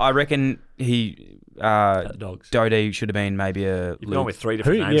 I reckon he Dogs. Dode should have been maybe a. You've gone with 3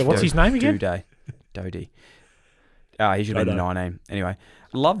 different names. Yeah, what's his name again? Dode. He should have been the 19. Anyway,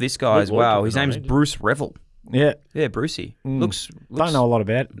 love this guy as well. His name's Bruce Revel. Yeah, Brucey. Looks. Don't know a lot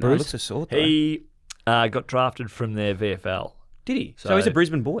about Bruce. Looks a sort. He got drafted from their VFL. Did he? So he's a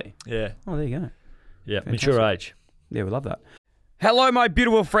Brisbane boy. Yeah. Oh, there you go. Yeah, mature age. Yeah, we love that. Hello, my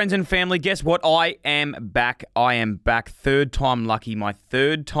beautiful friends and family. Guess what? I am back. Third time lucky. My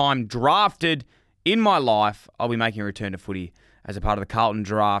third time drafted in my life. I'll be making a return to footy as a part of the Carlton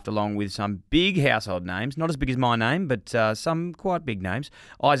draft, along with some big household names. Not as big as my name, but some quite big names.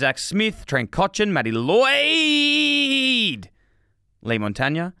 Isaac Smith, Trent Cotchin, Matty Lloyd, Lee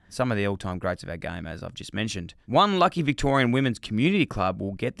Montagna, some of the all-time greats of our game, as I've just mentioned. One lucky Victorian Women's Community Club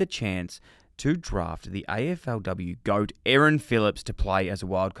will get the chance to draft the AFLW GOAT Erin Phillips to play as a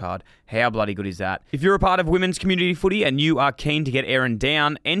wild card. How bloody good is that? If you're a part of women's community footy and you are keen to get Erin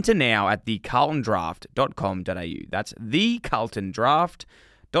down, enter now at thecarltondraft.com.au. That's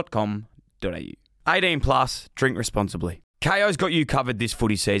thecarltondraft.com.au. 18 plus, drink responsibly. KO's got you covered this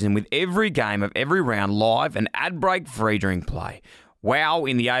footy season with every game of every round live and ad break free during play. Wow,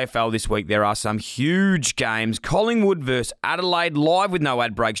 in the AFL this week, there are some huge games. Collingwood versus Adelaide, live with no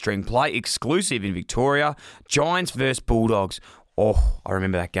ad breaks during play, exclusive in Victoria. Giants versus Bulldogs. Oh, I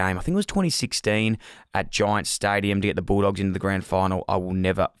remember that game. I think it was 2016 at Giants Stadium to get the Bulldogs into the grand final. I will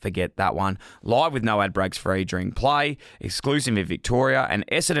never forget that one. Live with no ad breaks free during play, exclusive in Victoria, and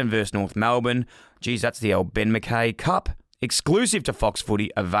Essendon versus North Melbourne. Geez, that's the old Ben McKay Cup. Exclusive to Fox Footy,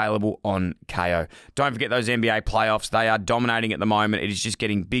 available on KO. Don't forget those NBA playoffs. They are dominating at the moment. It is just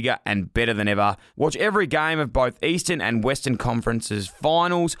getting bigger and better than ever. Watch every game of both Eastern and Western Conferences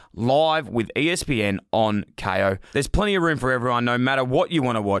finals live with ESPN on KO. There's plenty of room for everyone, no matter what you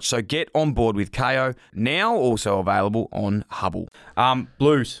want to watch. So get on board with KO, now also available on Hubble.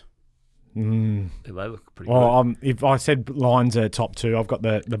 Blues. They look pretty Well, if I said Lions are top 2, I've got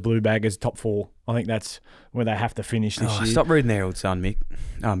the Blue Bag as top 4. I think that's where they have to finish this year. Stop reading the Herald Sun, Mick.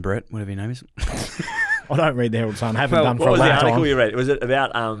 Brett, whatever your name is. I don't read the Herald Sun. I haven't done for what a was long the time. article you read? Was it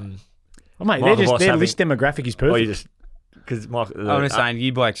about Oh, mate, their list demographic is perfect. Or you just because I'm just saying,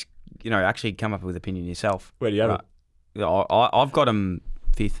 you blokes, actually come up with an opinion yourself. Where do you have it? I've got him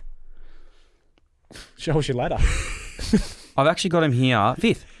 5th. Show us your ladder. I've actually got him here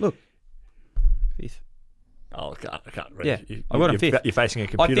 5th. Look. 5th. Oh, I can't read. Yeah, I've got him 5th. You're facing a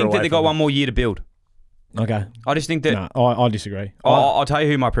computer. I think that they've got one more year to build. Okay. I just think that... No, I disagree. I'll tell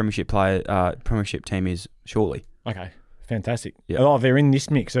you who my premiership team is shortly. Okay. Fantastic. Yeah. Oh, they're in this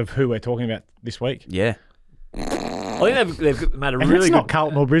mix of who we're talking about this week. Yeah. I think they've made a And really it's good... not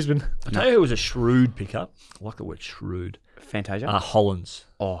Carlton or Brisbane. I'll tell you who was a shrewd pickup. I like the word shrewd. Fantasia? Hollands.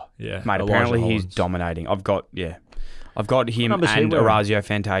 Oh, yeah. Mate, Elijah apparently he's Hollands. dominating. I've got him numbers he and wearing? Orazio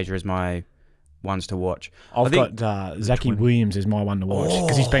Fantasia as my ones to watch. I've got Zachy Williams as my one to watch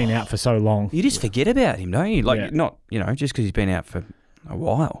because he's been out for so long. You just forget about him, don't you? Like, Yeah. not, just because he's been out for a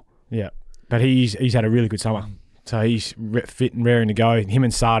while. Yeah. But he's had a really good summer. So he's fit and raring to go. Him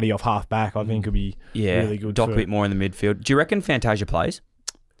and Sardi off half back, I think, could be really good. Doc a bit more in the midfield. Do you reckon Fantasia plays?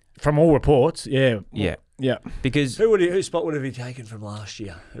 From all reports, yeah. Yeah. Yeah. Because... Whose spot would have he taken from last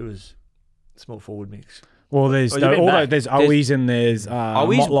year? Who was small forward mix? Well, there's Well, you've been back. there's Owies and there's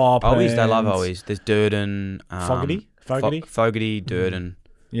Motlop. Owies, they love and Owies. There's Durden. Fogarty? Fogarty, Durden.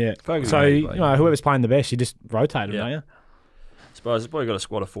 Yeah. Fogarty So, may play. Whoever's playing the best, you just rotate them, Yeah. don't you? I suppose it's probably got a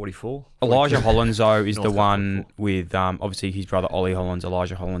squad of 44. Elijah Hollands, though, is the North one with, obviously, his brother Ollie Hollands,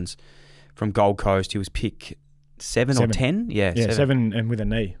 Elijah Hollands, from Gold Coast. He was pick 7 or 10? Yeah, 7 and with a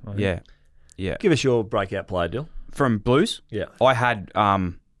knee. I think. Yeah. Yeah. Give us your breakout player, Dill. From Blues? Yeah. I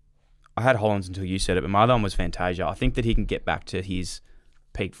had Hollands until you said it, but my other one was Fantasia. I think that he can get back to his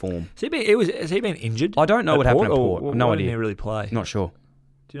peak form. Has he been injured? I don't know what happened at Port. Or No why idea. didn't he really play? Not sure.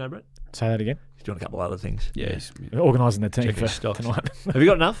 Do you know, Brett? Say that again. He's doing a couple of other things. Yeah. Organising the team Checking for his stocks. tonight. Have you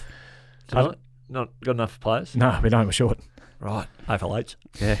got enough tonight? Not got enough players? No, we don't. We're short. Right. AFL8s.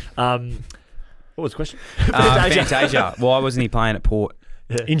 Yeah. What was the question? Fantasia. Why wasn't he playing at Port?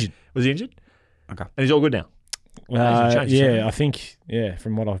 Yeah. Injured. Was he injured? Okay. And he's all good now? Hasn't changed, hasn't he? I think,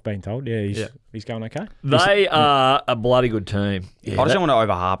 from what I've been told, he's going okay. They are a bloody good team. I just don't want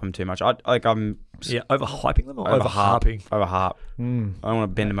to overharp him too much. I'm overhyping them or overharp. overharping? Overharp. I don't want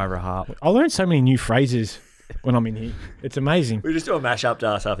to bend him over a harp. I learned so many new phrases when I'm in here. It's amazing. We just do a mash-up to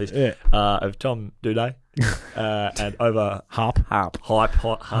us after this. Yeah. Of Tom Duday and over Harp. harp.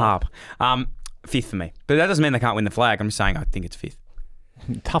 5th for me. But that doesn't mean they can't win the flag. I'm just saying I think it's 5th.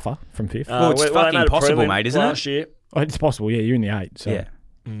 Tougher from 5th. Well, it's they fucking made a possible, prelim mate, isn't it? last year. Oh, it's possible, you're in the 8. So. Yeah.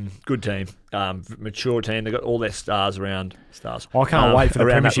 Good team. Mature team. They've got all their stars around. Stars. I can't wait for the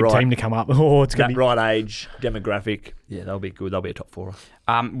around that premiership team to come up. Oh, it's going that to be... right age demographic. Yeah, they'll be good. They'll be a top 4.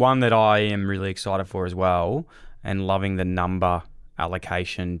 One that I am really excited for as well and loving the number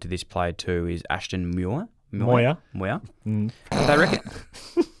allocation to this player too is Ashton Muir. Moya. They reckon...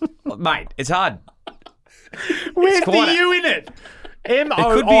 Mate, it's hard. Where's the U in it? It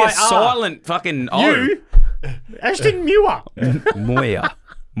could be a silent fucking O. U? Ashton Muir.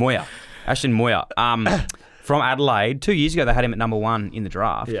 Moya. Ashton Moya. From Adelaide. 2 years ago, they had him at number 1 in the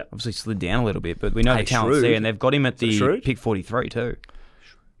draft. Yeah. Obviously slid down a little bit, but we know Hey, the talent's Shrewd. there, and they've got him at the Shrewd? pick 43 too.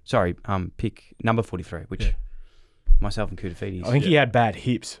 Sorry, pick number 43, which myself and Kudafidis. I think he had bad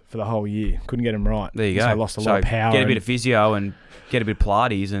hips for the whole year. Couldn't get him right. There you So go. he lost a lot of power. Get a bit of physio and get a bit of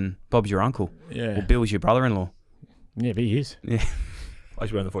Pilates, and Bob's your uncle. Yeah. Or Bill's your brother-in-law. Yeah, but he is. Yeah.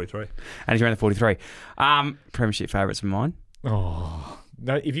 He's wearing the 43. And he's around the 43. Premiership favourites of mine. Oh.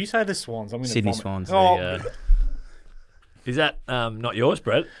 No, if you say the Swans, I'm going to Sydney vomit. Swans. Oh, Is that not yours,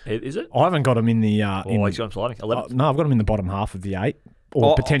 Brett? Is it? I haven't got him in the... He's gone sliding. 11. no, I've got him in the bottom half of the 8.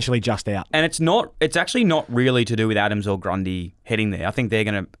 Or Oh, potentially just out. And it's actually not really to do with Adams or Grundy heading there. I think they're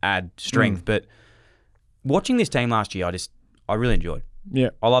going to add strength. But watching this team last year, I really enjoyed. Yeah.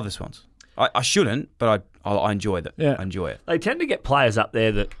 I love the Swans. I shouldn't, but I enjoy it. Yeah. I enjoy it. They tend to get players up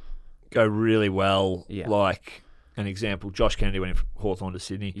there that go really well. Yeah. Like an example. Josh Kennedy went from Hawthorn to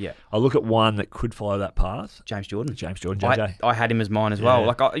Sydney. Yeah. I look at one that could follow that path. James Jordan, JJ. I had him as mine as well.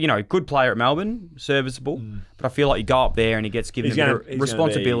 Yeah. Like, good player at Melbourne, serviceable. But I feel like you go up there and he gets given He's a gonna- bit he's of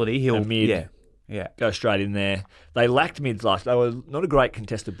responsibility. gonna be He'll a mid. Yeah. Go straight in there. They lacked mids last. They were not a great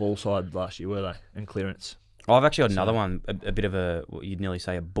contested ball side last year, were they? And clearance. I've actually got another one, a bit of what you'd nearly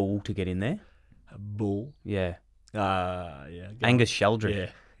say a bull to get in there. A bull. Yeah. Yeah. Angus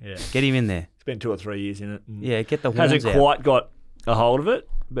Sheldrick. Yeah. Get him in there. Spent 2 or 3 years in it. And Yeah, get the horns hasn't out. quite got a hold of it,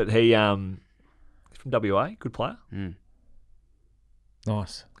 but he's from WA, good player.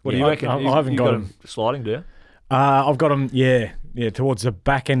 Nice. What do you reckon? I haven't got him. Sliding, do you? I've got him, yeah, towards the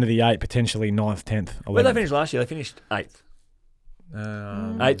back end of the 8, potentially 9th, 10th, 11th. Where they finished last year? They finished 8th.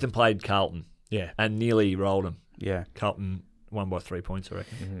 8th and played Carlton Yeah. and nearly rolled them. Yeah. Carlton won by 3 points, I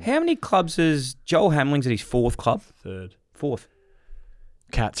reckon. How many clubs is Joel Hamling's at his 4th club? 3rd. 4th.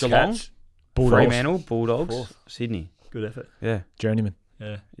 Cats. Geelong? Bulldogs. Fremantle, Bulldogs, 4th. Sydney. Good effort. Yeah. Journeyman.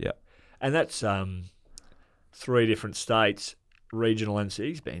 Yeah. Yeah. And that's 3 different states, regional NC.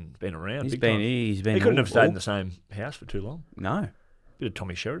 He's been around. He's big been time. He Couldn't have stayed in all- the same house for too long. No. Bit of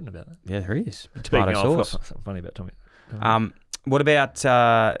Tommy Sheridan about that. Yeah, there he is. Speaking Tomato of, I've got sauce. something funny about Tommy. What about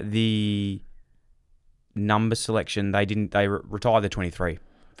the number selection? They didn't. They retired the 23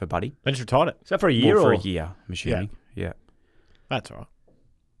 for Buddy. They just retired it. Is that for a year Well, for or a year, I'm assuming. Yeah. That's all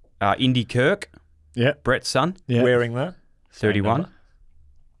right. Indy Kirk, Yeah. Brett's son, Yeah. wearing that? 31. number?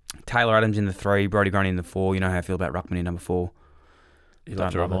 Taylor Adams in the 3, Brodie Grundy in the 4. You know how I feel about Ruckman in number 4. You'd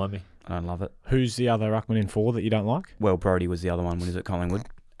have to Don't love remind me. I don't love it. Who's the other ruckman in 4 that you don't like? Well, Brodie was the other one when he was at Collingwood.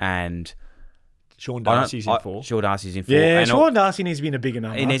 And Sean Darcy's in 4. Sean Darcy's in 4. Yeah, and Sean Darcy needs to be in a bigger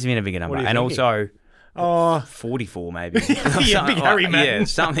number. he needs to be in a bigger number. are you And thinking? also... Oh, 44 maybe. Yeah, big Harry Madden. Yeah,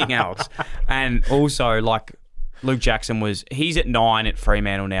 something else. And also, like, Luke Jackson he's at 9 at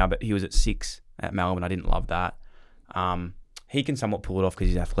Fremantle now, but he was at 6 at Melbourne. I didn't love that. He can somewhat pull it off because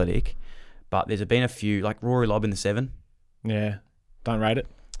he's athletic. But there's been a few, like Rory Lobb in the 7. yeah. Don't rate it.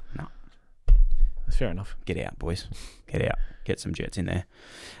 No. That's fair enough. Get out, boys. Get out. Get some Jets in there.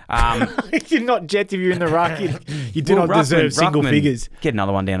 You're not Jets if you're in the ruck. You do Well, not deserve single Ruckman, figures. Get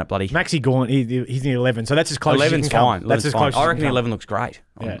another one down at bloody... Maxi Gaunt, he's near 11, so that's as close as you 11's can come. fine. That's 11's as fine. close as I you reckon can come. 11 looks great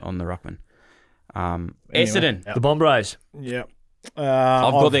Yeah. on the Ruckman. Anyway. Essendon. The Bombers. Yeah.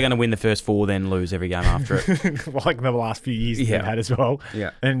 I've got they're going to win the first 4, then lose every game after it. like the last few years Yeah. they've had as well.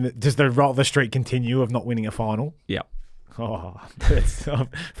 Yeah. And does the streak continue of not winning a final? Yeah. Oh, that's,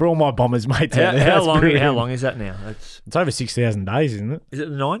 for all my Bombers mates out there, How that's long? brilliant. How long is that now? It's over 6,000 days, isn't it? Is it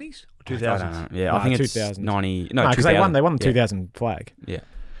the 90s or I don't 2000s? know. Yeah, No, I think it's 2000s. 90... No, because 2000. they won the Yeah. 2000 flag. Yeah.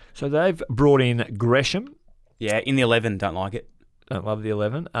 So they've brought in Gresham. Yeah, in the 11, don't like it. Don't love the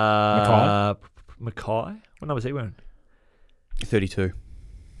 11. Mackay. What number is he wearing? 32.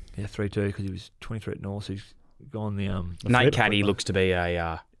 Yeah, 3-2 because he was 23 at North. So he's gone the Nate Caddy looks to be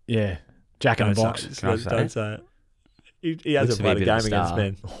a... Yeah. Jack in the Don't box. say it. Can I say Don't it? say it. He Looks hasn't to be a played a bit game of a against star.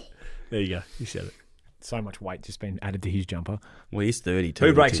 men. There you go. You said it. So much weight just been added to his jumper. Well, he's 32.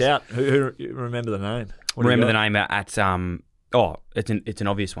 Who breaks which is- out? Who remember the name? What do you Remember the got? name at... it's an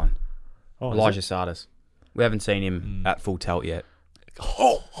obvious one. Oh, is Elijah Sardis. We haven't seen him at full tilt yet.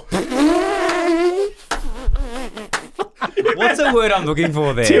 What's the word I'm looking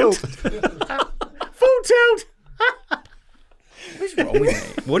for there? Tilt. Full tilt. What is wrong with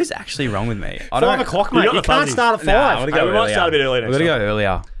me? What is actually wrong with me? I 5 o'clock, mate. got You the can't fuzzies. start at 5. Nah, I want to go We might earlier. start a bit earlier next We've got to time.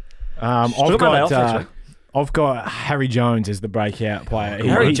 go earlier. I've got Harry Jones as the breakout player.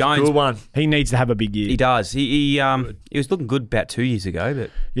 Harry Jones, Good one. He needs to have a big year. he does. He was looking good about 2 years ago, but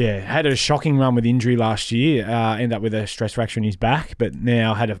Yeah, had a shocking run with injury last year. Ended up with a stress fracture in his back, but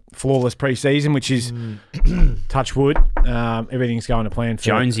now had a flawless pre-season, which is touch wood. Everything's going to plan for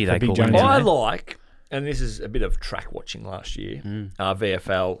Jonesy, for they Big call him, Jonesy. don't I they? like, and this is a bit of track watching last year,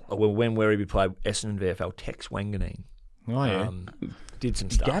 VFL, when Werribee played Essendon VFL, Tex Wanganeen Oh yeah, did some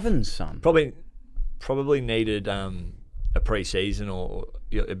stuff. Gavin's son. Probably needed a pre-season or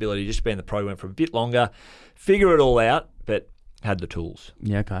your ability to just be in the program for a bit longer, figure it all out, but had the tools.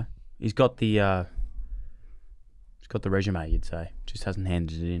 Yeah, okay. He's got the resume, you'd say. Just hasn't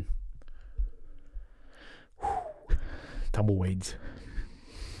handed it in. tumbleweeds.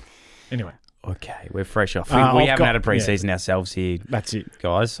 Anyway, Okay, we're fresh off. We I've haven't got- had a pre-season ourselves here, that's it.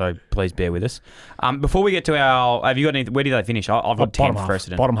 guys, so please bear with us. Before we get to our... Have you got any... Where did they finish? I've got 10th for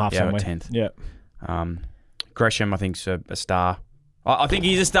Essendon. Bottom half Yeah, I've somewhere. got 10th. Yeah. Gresham, I think, is a star. I think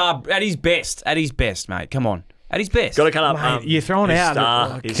he's a star at his best. At his best, mate. Come on. At his best. Got to cut up. Mate, you're throwing his out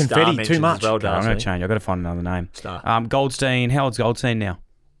star, his confetti star too mentions much. as well, Okay, I'm going Darcy. to change. I've got to find another name. Star. Goldstein. How old's Goldstein now?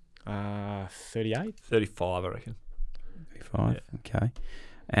 38. 35, I reckon. 35. Okay.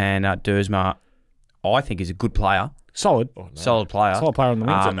 And Dersma, I think he's a good player, Solid. Oh, no. solid player. Solid player on the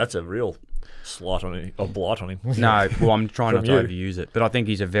wing. That's a real slight on him, or blight on him. No, well, I'm trying not From to you. overuse it, but I think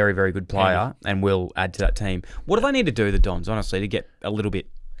he's a very, very good player and will add to that team. What do they need to do, the Dons, honestly, to get a little bit?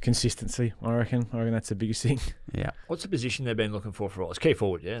 Consistency, I reckon. That's the biggest thing. Yeah. What's the position they've been looking for a while? It's key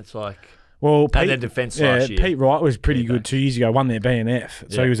forward, yeah? It's like... Well, And their defence last year. Pete Wright was pretty Yeah, good 2 years ago, won their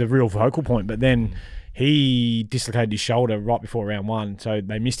BNF, so Yeah. he was a real focal point. But then he dislocated his shoulder right before round one, so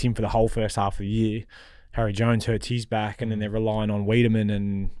they missed him for the whole first half of the year. Harry Jones hurts his back, and then they're relying on Wiedemann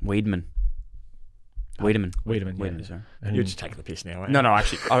and... Wiedemann, yeah. sorry. And You're just taking the piss now, aren't No,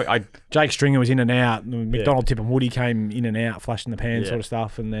 actually, I Jake Stringer was in and out. McDonald, Tip and Woody came in and out, flash in the pan sort of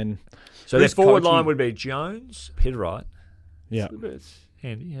stuff, and then... So their Who's forward coaching? line would be Jones, Pitwright. Yeah. It's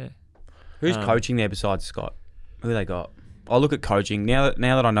handy, yeah. who's coaching there besides Scott? Who they got? I look at coaching now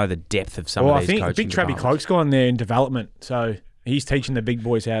that I know the depth of some Well, of I these think coaching Big Travie departments. Cloak's gone there in development, so he's teaching the big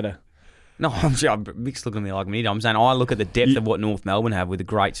boys how to... No, Mick's looking at me like me. I'm saying I look at the depth of what North Melbourne have with the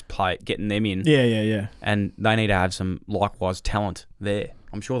greats play, getting them in, Yeah. and they need to have some likewise talent there.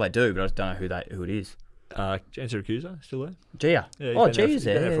 I'm sure they do, but I just don't know who it is. Jansen Rakusa, still there? Gia. Yeah, he's Oh, been there- Gia's he's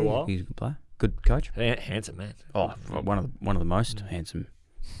been there. there for a while. He's a good player. Good coach. Handsome, man. Oh, one of the most handsome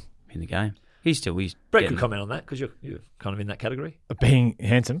in the game. He's Brett getting- could comment on that because you're kind of in that category. Being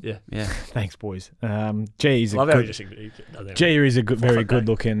handsome. Yeah. Yeah. Thanks, boys. Gia is a Love how he good... just... Gia is a good, very Fuck good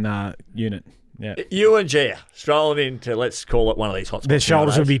that. looking unit. Yeah. You and Gia strolling into, let's call it one of these hotspots. Their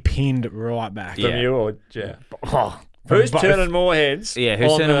shoulders would nowadays. be pinned right back. From Yeah. you or Gia? Oh, Who's both. turning more heads? Yeah,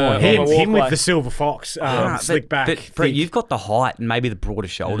 who's on turning the- more on heads? the Him with walkway? the silver fox, slick back. But Brett, thick. you've got the height and maybe the broader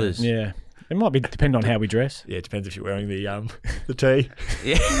shoulders. Yeah. It might be depend on how we dress. Yeah, it depends if you're wearing the tee.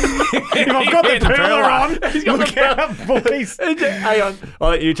 Yeah. If I've got the perler on, He's got look the out, boys. Hang on, I'll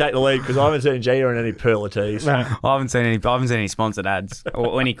let you take the lead because I haven't seen Gia in any perler tees. No. I haven't seen any sponsored ads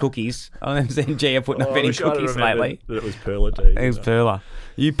or any cookies. I haven't seen Gia putting up I any wish I'd have cookies remembered lately. That it was perler tees. It was Perla.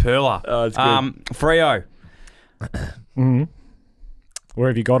 You Perla. Oh, it's good. Freo. Where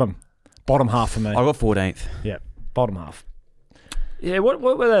have you got them? Bottom half for me. I got 14th. Yeah, bottom half. Yeah, what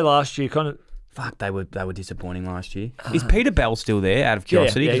were they last year? Kind of. Fuck, they were disappointing last year. Is Peter Bell still there? Out of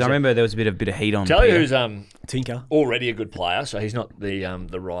curiosity, yeah, because he's I remember there was a bit of heat on. Tell Peter. you who's Tinker. already a good player, so he's not the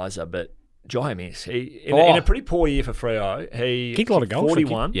riser, but Jai Miss. He in Oh. a pretty poor year for Freo. He Kicked a lot of goals.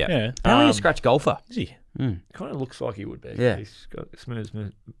 41. Yeah. Yeah. Apparently a scratch golfer. Is he? Kind of looks like he would be. Yeah. He's got smooth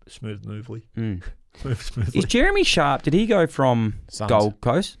movely. Mm. Move smoothly. Is Jeremy Sharp? Did he go from Suns. Gold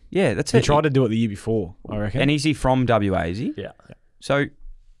Coast? Yeah, that's He it. tried to do it the year before, I reckon. And is he from WA? Is he? Yeah. So,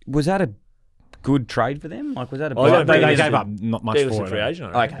 was that a good trade for them? Like, was that a? Oh, yeah, they He was gave a- up not much He was for a it. free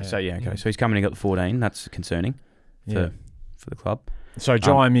agent. I reckon. Okay, so okay, so he's coming and got the 14. That's concerning for the club. So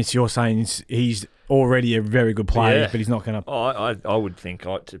Jai Miss, you're saying he's already a very good player, Yeah. but he's not going to. Oh, I would think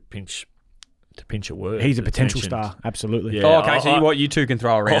to pinch a word. He's a it's potential mentioned. star, absolutely. Yeah. Oh, okay. I- So you two can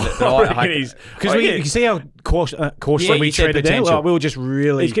throw around it. But I I reckon hope- he's Because you can see how cautiously Yeah, we you said treated them. potential. Like, we were just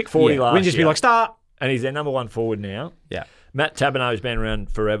really. He's kicked 40 last We can just be year. like, start. And he's their number one forward now. Yeah. Matt Taberneau's been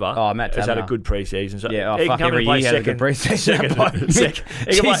around forever. Oh, Matt has had a Taberner. good pre-season. So Yeah, he can fuck, come every and play year he has a second. good pre-season. second, Mick. second. He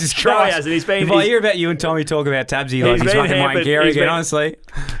can play- Jesus No, he Christ. hasn't. He's been. If I hear about you and Tommy talk about Tabsy like He's he's been fucking Wayne hampered- Carey he's again, been- honestly.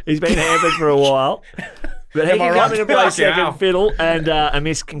 He's been hampered for a while. But he Am I can right? come in and play Fucking second hell. fiddle, and a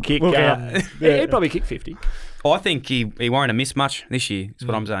miss can kick. Look out. He'd probably kick 50. I think he won't have missed much this year. Is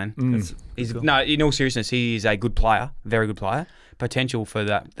what I'm saying. He's no, in all seriousness, he is a good player, very good player. Potential for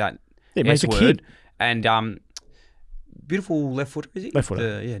that Yeah, mate, he's S a word. kid. And beautiful left footer, is he? Left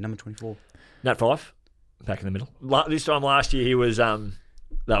footer. Yeah, number 24. Nat Fife, back in the middle. This time last year, he was.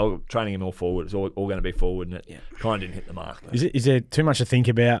 They were training him all forward. It's all going to be forward, and it kind of didn't hit the mark. Is there too much to think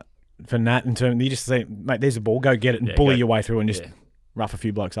about for Nat in terms? You just say, mate, there's a ball, go get it and Yeah, bully go- your way through and just yeah. rough a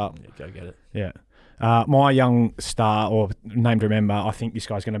few blokes up. Yeah, go get it. Yeah. My young star, or name to remember, I think this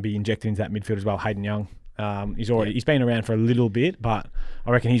guy's going to be injected into that midfield as well, Hayden Young. He's been around for a little bit, but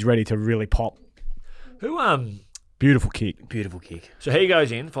I reckon he's ready to really pop. Who Beautiful kick. Beautiful kick. So he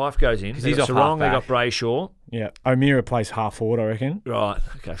goes in. Fife goes in. He's They got off Sarong. They half-back. got Brayshaw. Yeah. O'Meara plays half forward, I reckon. Right.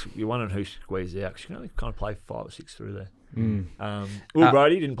 Okay. So you're wondering who squeezed out because you can only kind of play 5 or 6 through there. Will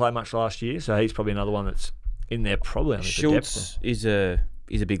Brody didn't play much last year, so he's probably another one that's in there probably only for depth. Schultz is a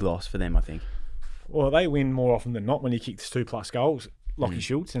big loss for them, I think. Well, they win more often than not when you kick 2+ goals. Lockie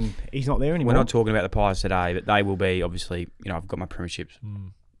Schultz, and he's not there anymore. We're not talking about the Pies today, but they will be, obviously, I've got my premierships.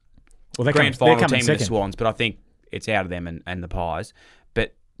 Well, they're Grand coming final team second. of the Swans, but I think it's out of them and the Pies.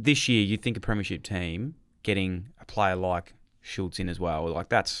 But this year, you'd think a premiership team getting a player like Schultz in as well, like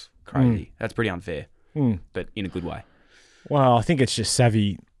that's crazy. That's pretty unfair, but in a good way. Well, I think it's just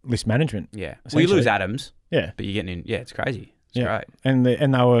savvy list management. Yeah. Well, you lose Essentially. Adams, Yeah. but you're getting in. Yeah, it's crazy. It's Yeah. great. And they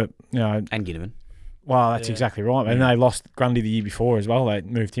were, And Ginnivan. Well, that's exactly right. And they lost Grundy the year before as well. They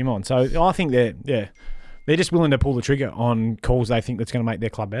moved him on. So I think they're just willing to pull the trigger on calls they think that's going to make their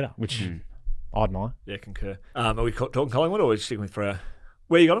club better, which I admire. Yeah, concur. Are we talking Collingwood or are we sticking with Freo?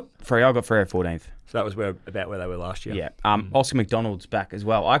 Where you got them? Freo, I got Freo 14th. So that was about where they were last year. Yeah. Oscar McDonald's back as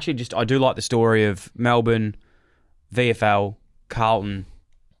well. I do like the story of Melbourne, VFL, Carlton,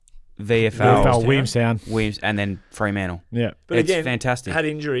 VFL, Williamstown, and then Fremantle. Yeah. But it's again, fantastic. Had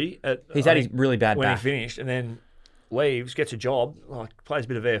injury. He's had his really bad when back. he finished, and then leaves, gets a job, plays a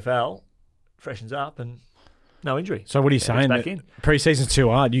bit of VFL, freshens up, and no injury. So what are you saying? Back That in. Pre-season's too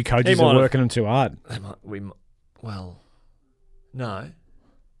hard. You coaches are working them too hard. No.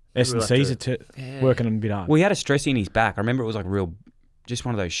 S&C's are working them a bit hard. Well, he had a stress in his back. I remember it was like just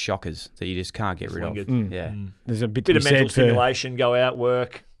one of those shockers that you just can't get rid of. Yeah. There's a bit of mental said stimulation, go out,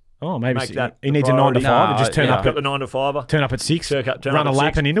 work. Oh, maybe Make that he needs a 9 to 5 and just turn up. Got the 9 to 5. Turn up at 6. Turn run up a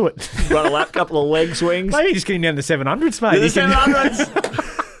lap 6. and into it. Run a lap, couple of leg swings. Maybe just getting down to the 700s, mate. The 700s.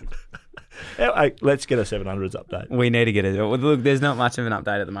 Hey, let's get a 700s update. We need to get it. Look, there's not much of an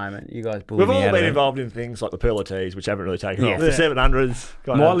update at the moment. You guys bully We've me all out been of it. involved in things like the Pearler Tees, which haven't really taken Yeah. off. The 700s.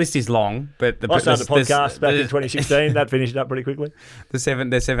 My list is long, but I started the podcast back in 2016. That finished up pretty quickly. The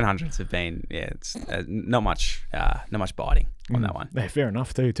 700s have been, it's not much biting on that one. Yeah, fair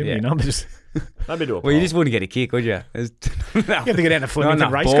enough, too. Too many numbers. Maybe do a Well, you just wouldn't get a kick, would you? You have to go down to Flemington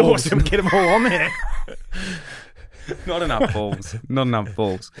enough Racecourse balls. and get them all on there. Not enough balls. Not enough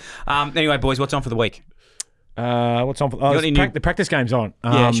balls. Anyway, boys, what's on for the week? What's on for the practice game's on.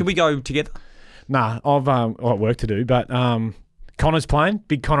 Should we go together? Nah, I've got work to do, but Connor's playing.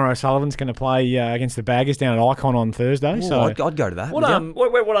 Big Connor O'Sullivan's going to play against the Baggers down at Icon on Thursday. Ooh, so I'd go to that.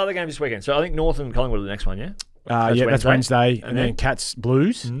 What other games this weekend? So I think North and Collingwood are the next one, yeah? that's Wednesday. And then then Cats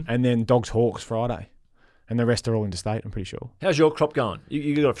Blues, and then Dogs Hawks Friday. And the rest are all interstate, I'm pretty sure. How's your crop going?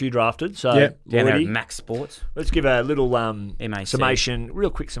 You got a few drafted, so Down there at Lloydie, Max Sports. let's give a little MAC. real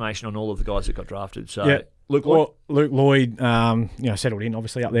quick summation on all of the guys that got drafted. So Luke Lloyd, Lloyd, Luke Lloyd, settled in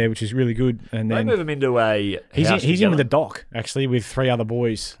obviously up there, which is really good. And they then move him into a he's house in together. with the dock actually with 3 other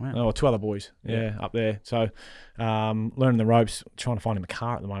boys, Wow. or 2 other boys, up there. So learning the ropes, trying to find him a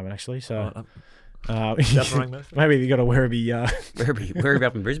car at the moment actually. So. Self-running move? Maybe you got to Werribee. Werribee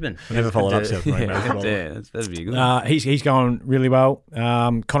up in Brisbane. Never followed up self-running move. That'd be good. He's going really well.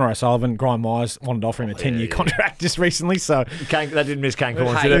 Connor O'Sullivan, Graham Myers wanted to offer him a 10-year contract just recently. So That didn't miss Kane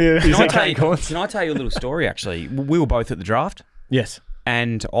Corns, Hey, did it? can, Is I it tell Kane you, Corns? can I tell you a little story, actually? We were both at the draft, yes,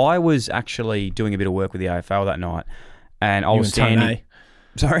 and I was actually doing a bit of work with the AFL that night, and I was and Tone. standing...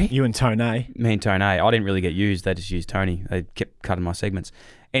 Sorry? You and Tone. Me and Tony. I didn't really get used. They just used Tony. They kept cutting my segments.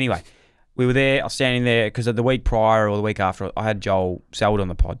 Anyway, we were there. I was standing there because the week prior or the week after, I had Joel Selwood on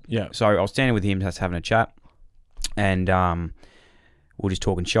the pod. Yeah. So I was standing with him, just having a chat, and we were just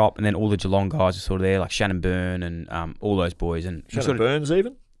talking shop. And then all the Geelong guys were sort of there, like Shannon Byrne and all those boys. And Shannon Burns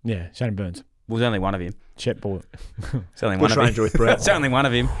even? Yeah, Shannon Burns. Well, there's only one of him. Chet Ball. It's only one of him. Bushranger with Brett. It's only one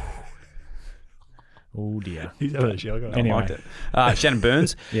of him. Oh dear. He's having a shot. Anyway. I liked it. Shannon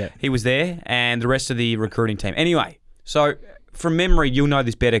Burns. Yeah. He was there, and the rest of the recruiting team. Anyway, so from memory, you'll know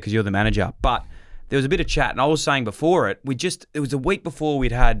this better because you're the manager, but there was a bit of chat, and I was saying before it was a week before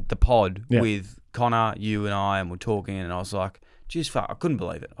we'd had the pod with Connor, you and I, and we're talking, and I was like, I couldn't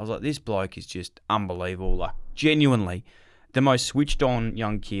believe it. I was like, this bloke is just unbelievable. Like, genuinely, the most switched on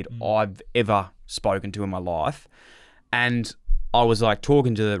young kid I've ever spoken to in my life. And I was like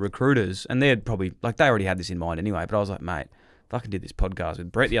talking to the recruiters, and they'd probably, like, they already had this in mind anyway, but I was like, mate, if I can do this podcast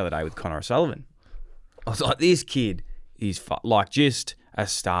with Brett the other day with Connor O'Sullivan, I was like, this kid is like just a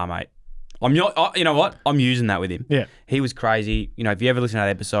star, mate. You know what? I'm using that with him. Yeah. He was crazy. You know, if you ever listen to that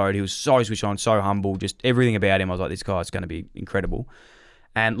episode, he was so switched on, so humble, just everything about him. I was like, this guy's going to be incredible.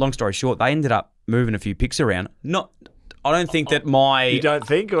 And long story short, they ended up moving a few picks around. I don't think that You don't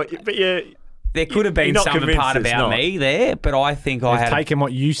think? But there could have been not some convinced part it's about not. me there, but I think I They've had taken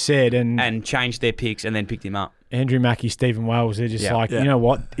what you said and changed their picks and then picked him up. Andrew Mackey, Stephen Wells, they're just Yeah. you know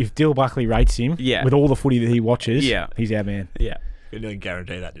what? If Dill Buckley rates him with all the footy that he watches, he's our man. Yeah. You didn't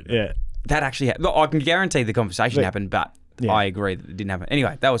guarantee that, did you? Yeah. That actually look, I can guarantee the conversation happened, but I agree that it didn't happen.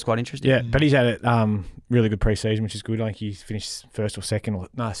 Anyway, that was quite interesting. Yeah, but he's had a really good pre-season, which is good. I think he's finished second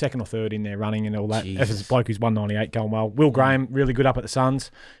or third in their running and all that. Jeez. As a bloke who's 198 going well. Will Graham, really good up at the Suns.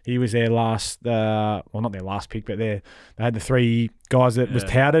 He was their last, not their last pick, but they had the 3 guys that was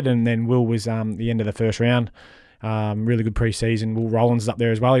touted, and then Will was the end of the first round. Really good pre-season. Will Rollins is up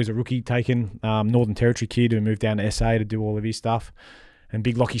there as well. He was a rookie taken, Northern Territory kid who moved down to SA to do all of his stuff. And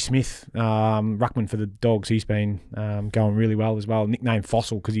big Lockie Smith, ruckman for the Dogs, he's been going really well as well. Nicknamed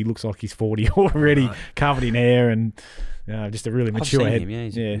Fossil because he looks like he's 40 already, covered in hair and just a really mature head.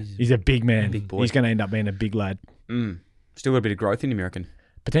 I've seen him, He's a big man. A big boy. He's going to end up being a big lad. Still got a bit of growth in him, you reckon?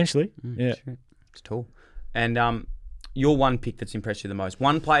 Potentially, yeah. Sure. It's tall. And your one pick that's impressed you the most.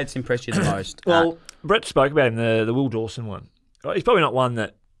 One player that's impressed you the most. Well, Brett spoke about him, the Will Dawson one. He's probably not one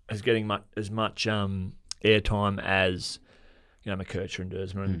that is getting as much airtime as McKercher and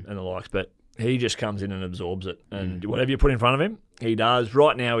Dersma and the likes, but he just comes in and absorbs it. And whatever you put in front of him, he does.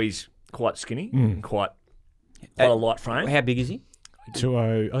 Right now, he's quite skinny, and quite a light frame. How big is he?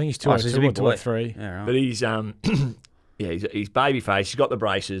 2-0. I think he's 202 or 203. Yeah, right. But he's he's baby face. He's got the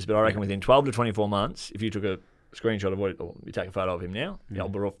braces, but I reckon within 12 to 24 months, if you took a screenshot of or you take a photo of him now,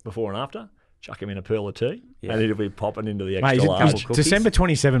 before and after, chuck him in a pearl or two, and it'll be popping into the extra large. He's December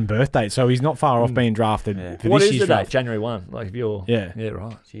 27 birth date, so he's not far off being drafted. For What this is year's the date? draft. January 1. Like if you're right.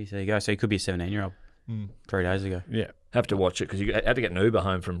 Jeez, there you go. So he could be a 17-year-old 3 days ago. Yeah. Have to watch it because you had to get an Uber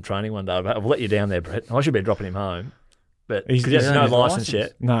home from training one day. I've let you down there, Brett. I should be dropping him home, but he has no license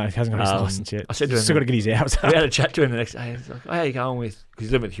yet. No, he hasn't got his license yet. I said to him, still got to get his hours. We had a chat to him the next day. He's like, "How are you going with?" Because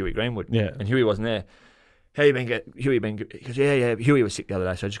he's living with Huey Greenwood. Yeah. And Huey wasn't there. How you been? Huey been? He goes, yeah. Huey was sick the other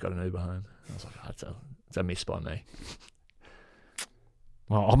day, so I just got an Uber home. I was like, that's a miss by me.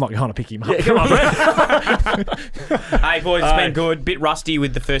 Well, I'm not going to pick him up. Yeah, come on, Brett. Hey, boys, it's been good. Bit rusty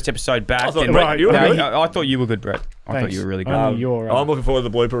with the first episode back. I thought, Brett, you were good. I thought you were good, Brett. I thought you were really good. I'm looking forward to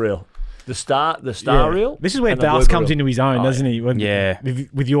the blooper reel. The star reel. This is where and Dallas comes into his own, doesn't he?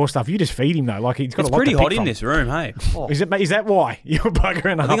 With your stuff, you just feed him though. Like he's got It's a lot pretty to pick hot in from. this room, hey. Oh. Is that why you're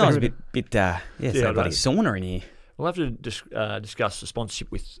buggering? I think I was a bit it's a bloody right. sauna in here. We'll have to discuss the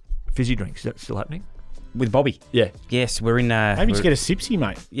sponsorship with fizzy drinks. Is that still happening? With Bobby. Yeah. Yes, we're in... Maybe just get a Sipsy,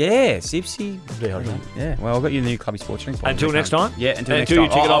 mate. Yeah, Sipsy. Dehydrate. Yeah, well, I've got you the new Clubby Sports drink. Until next time? Yeah, until next you time.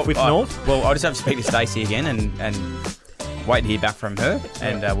 tick it off with North? Well, I'll just have to speak to Stacey again and wait to hear back from her,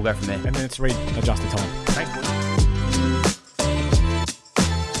 and we'll go from there. And then it's readjust the time. Thanks.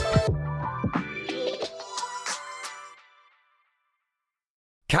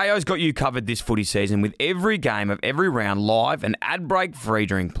 KO's got you covered this footy season with every game of every round live and ad break free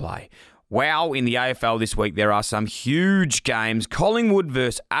during play. Wow, in the AFL this week there are some huge games. Collingwood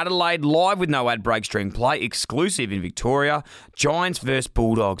versus Adelaide live with no ad breaks during play, exclusive in Victoria. Giants versus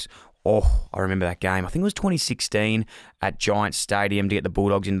Bulldogs. Oh, I remember that game. I think it was 2016 at Giants Stadium to get the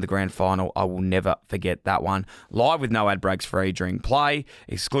Bulldogs into the grand final. I will never forget that one. Live with no ad breaks free during play,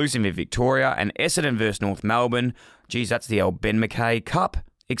 exclusive in Victoria. And Essendon versus North Melbourne. Geez, that's the old Ben McKay Cup.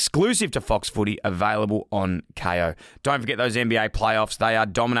 Exclusive to Fox Footy, available on KO. Don't forget those NBA playoffs. They are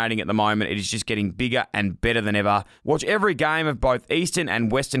dominating at the moment. It is just getting bigger and better than ever. Watch every game of both Eastern and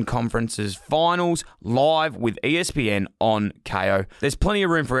Western Conferences finals live with ESPN on KO. There's plenty of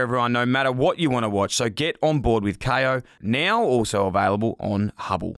room for everyone, no matter what you want to watch. So get on board with KO, now also available on Hubble.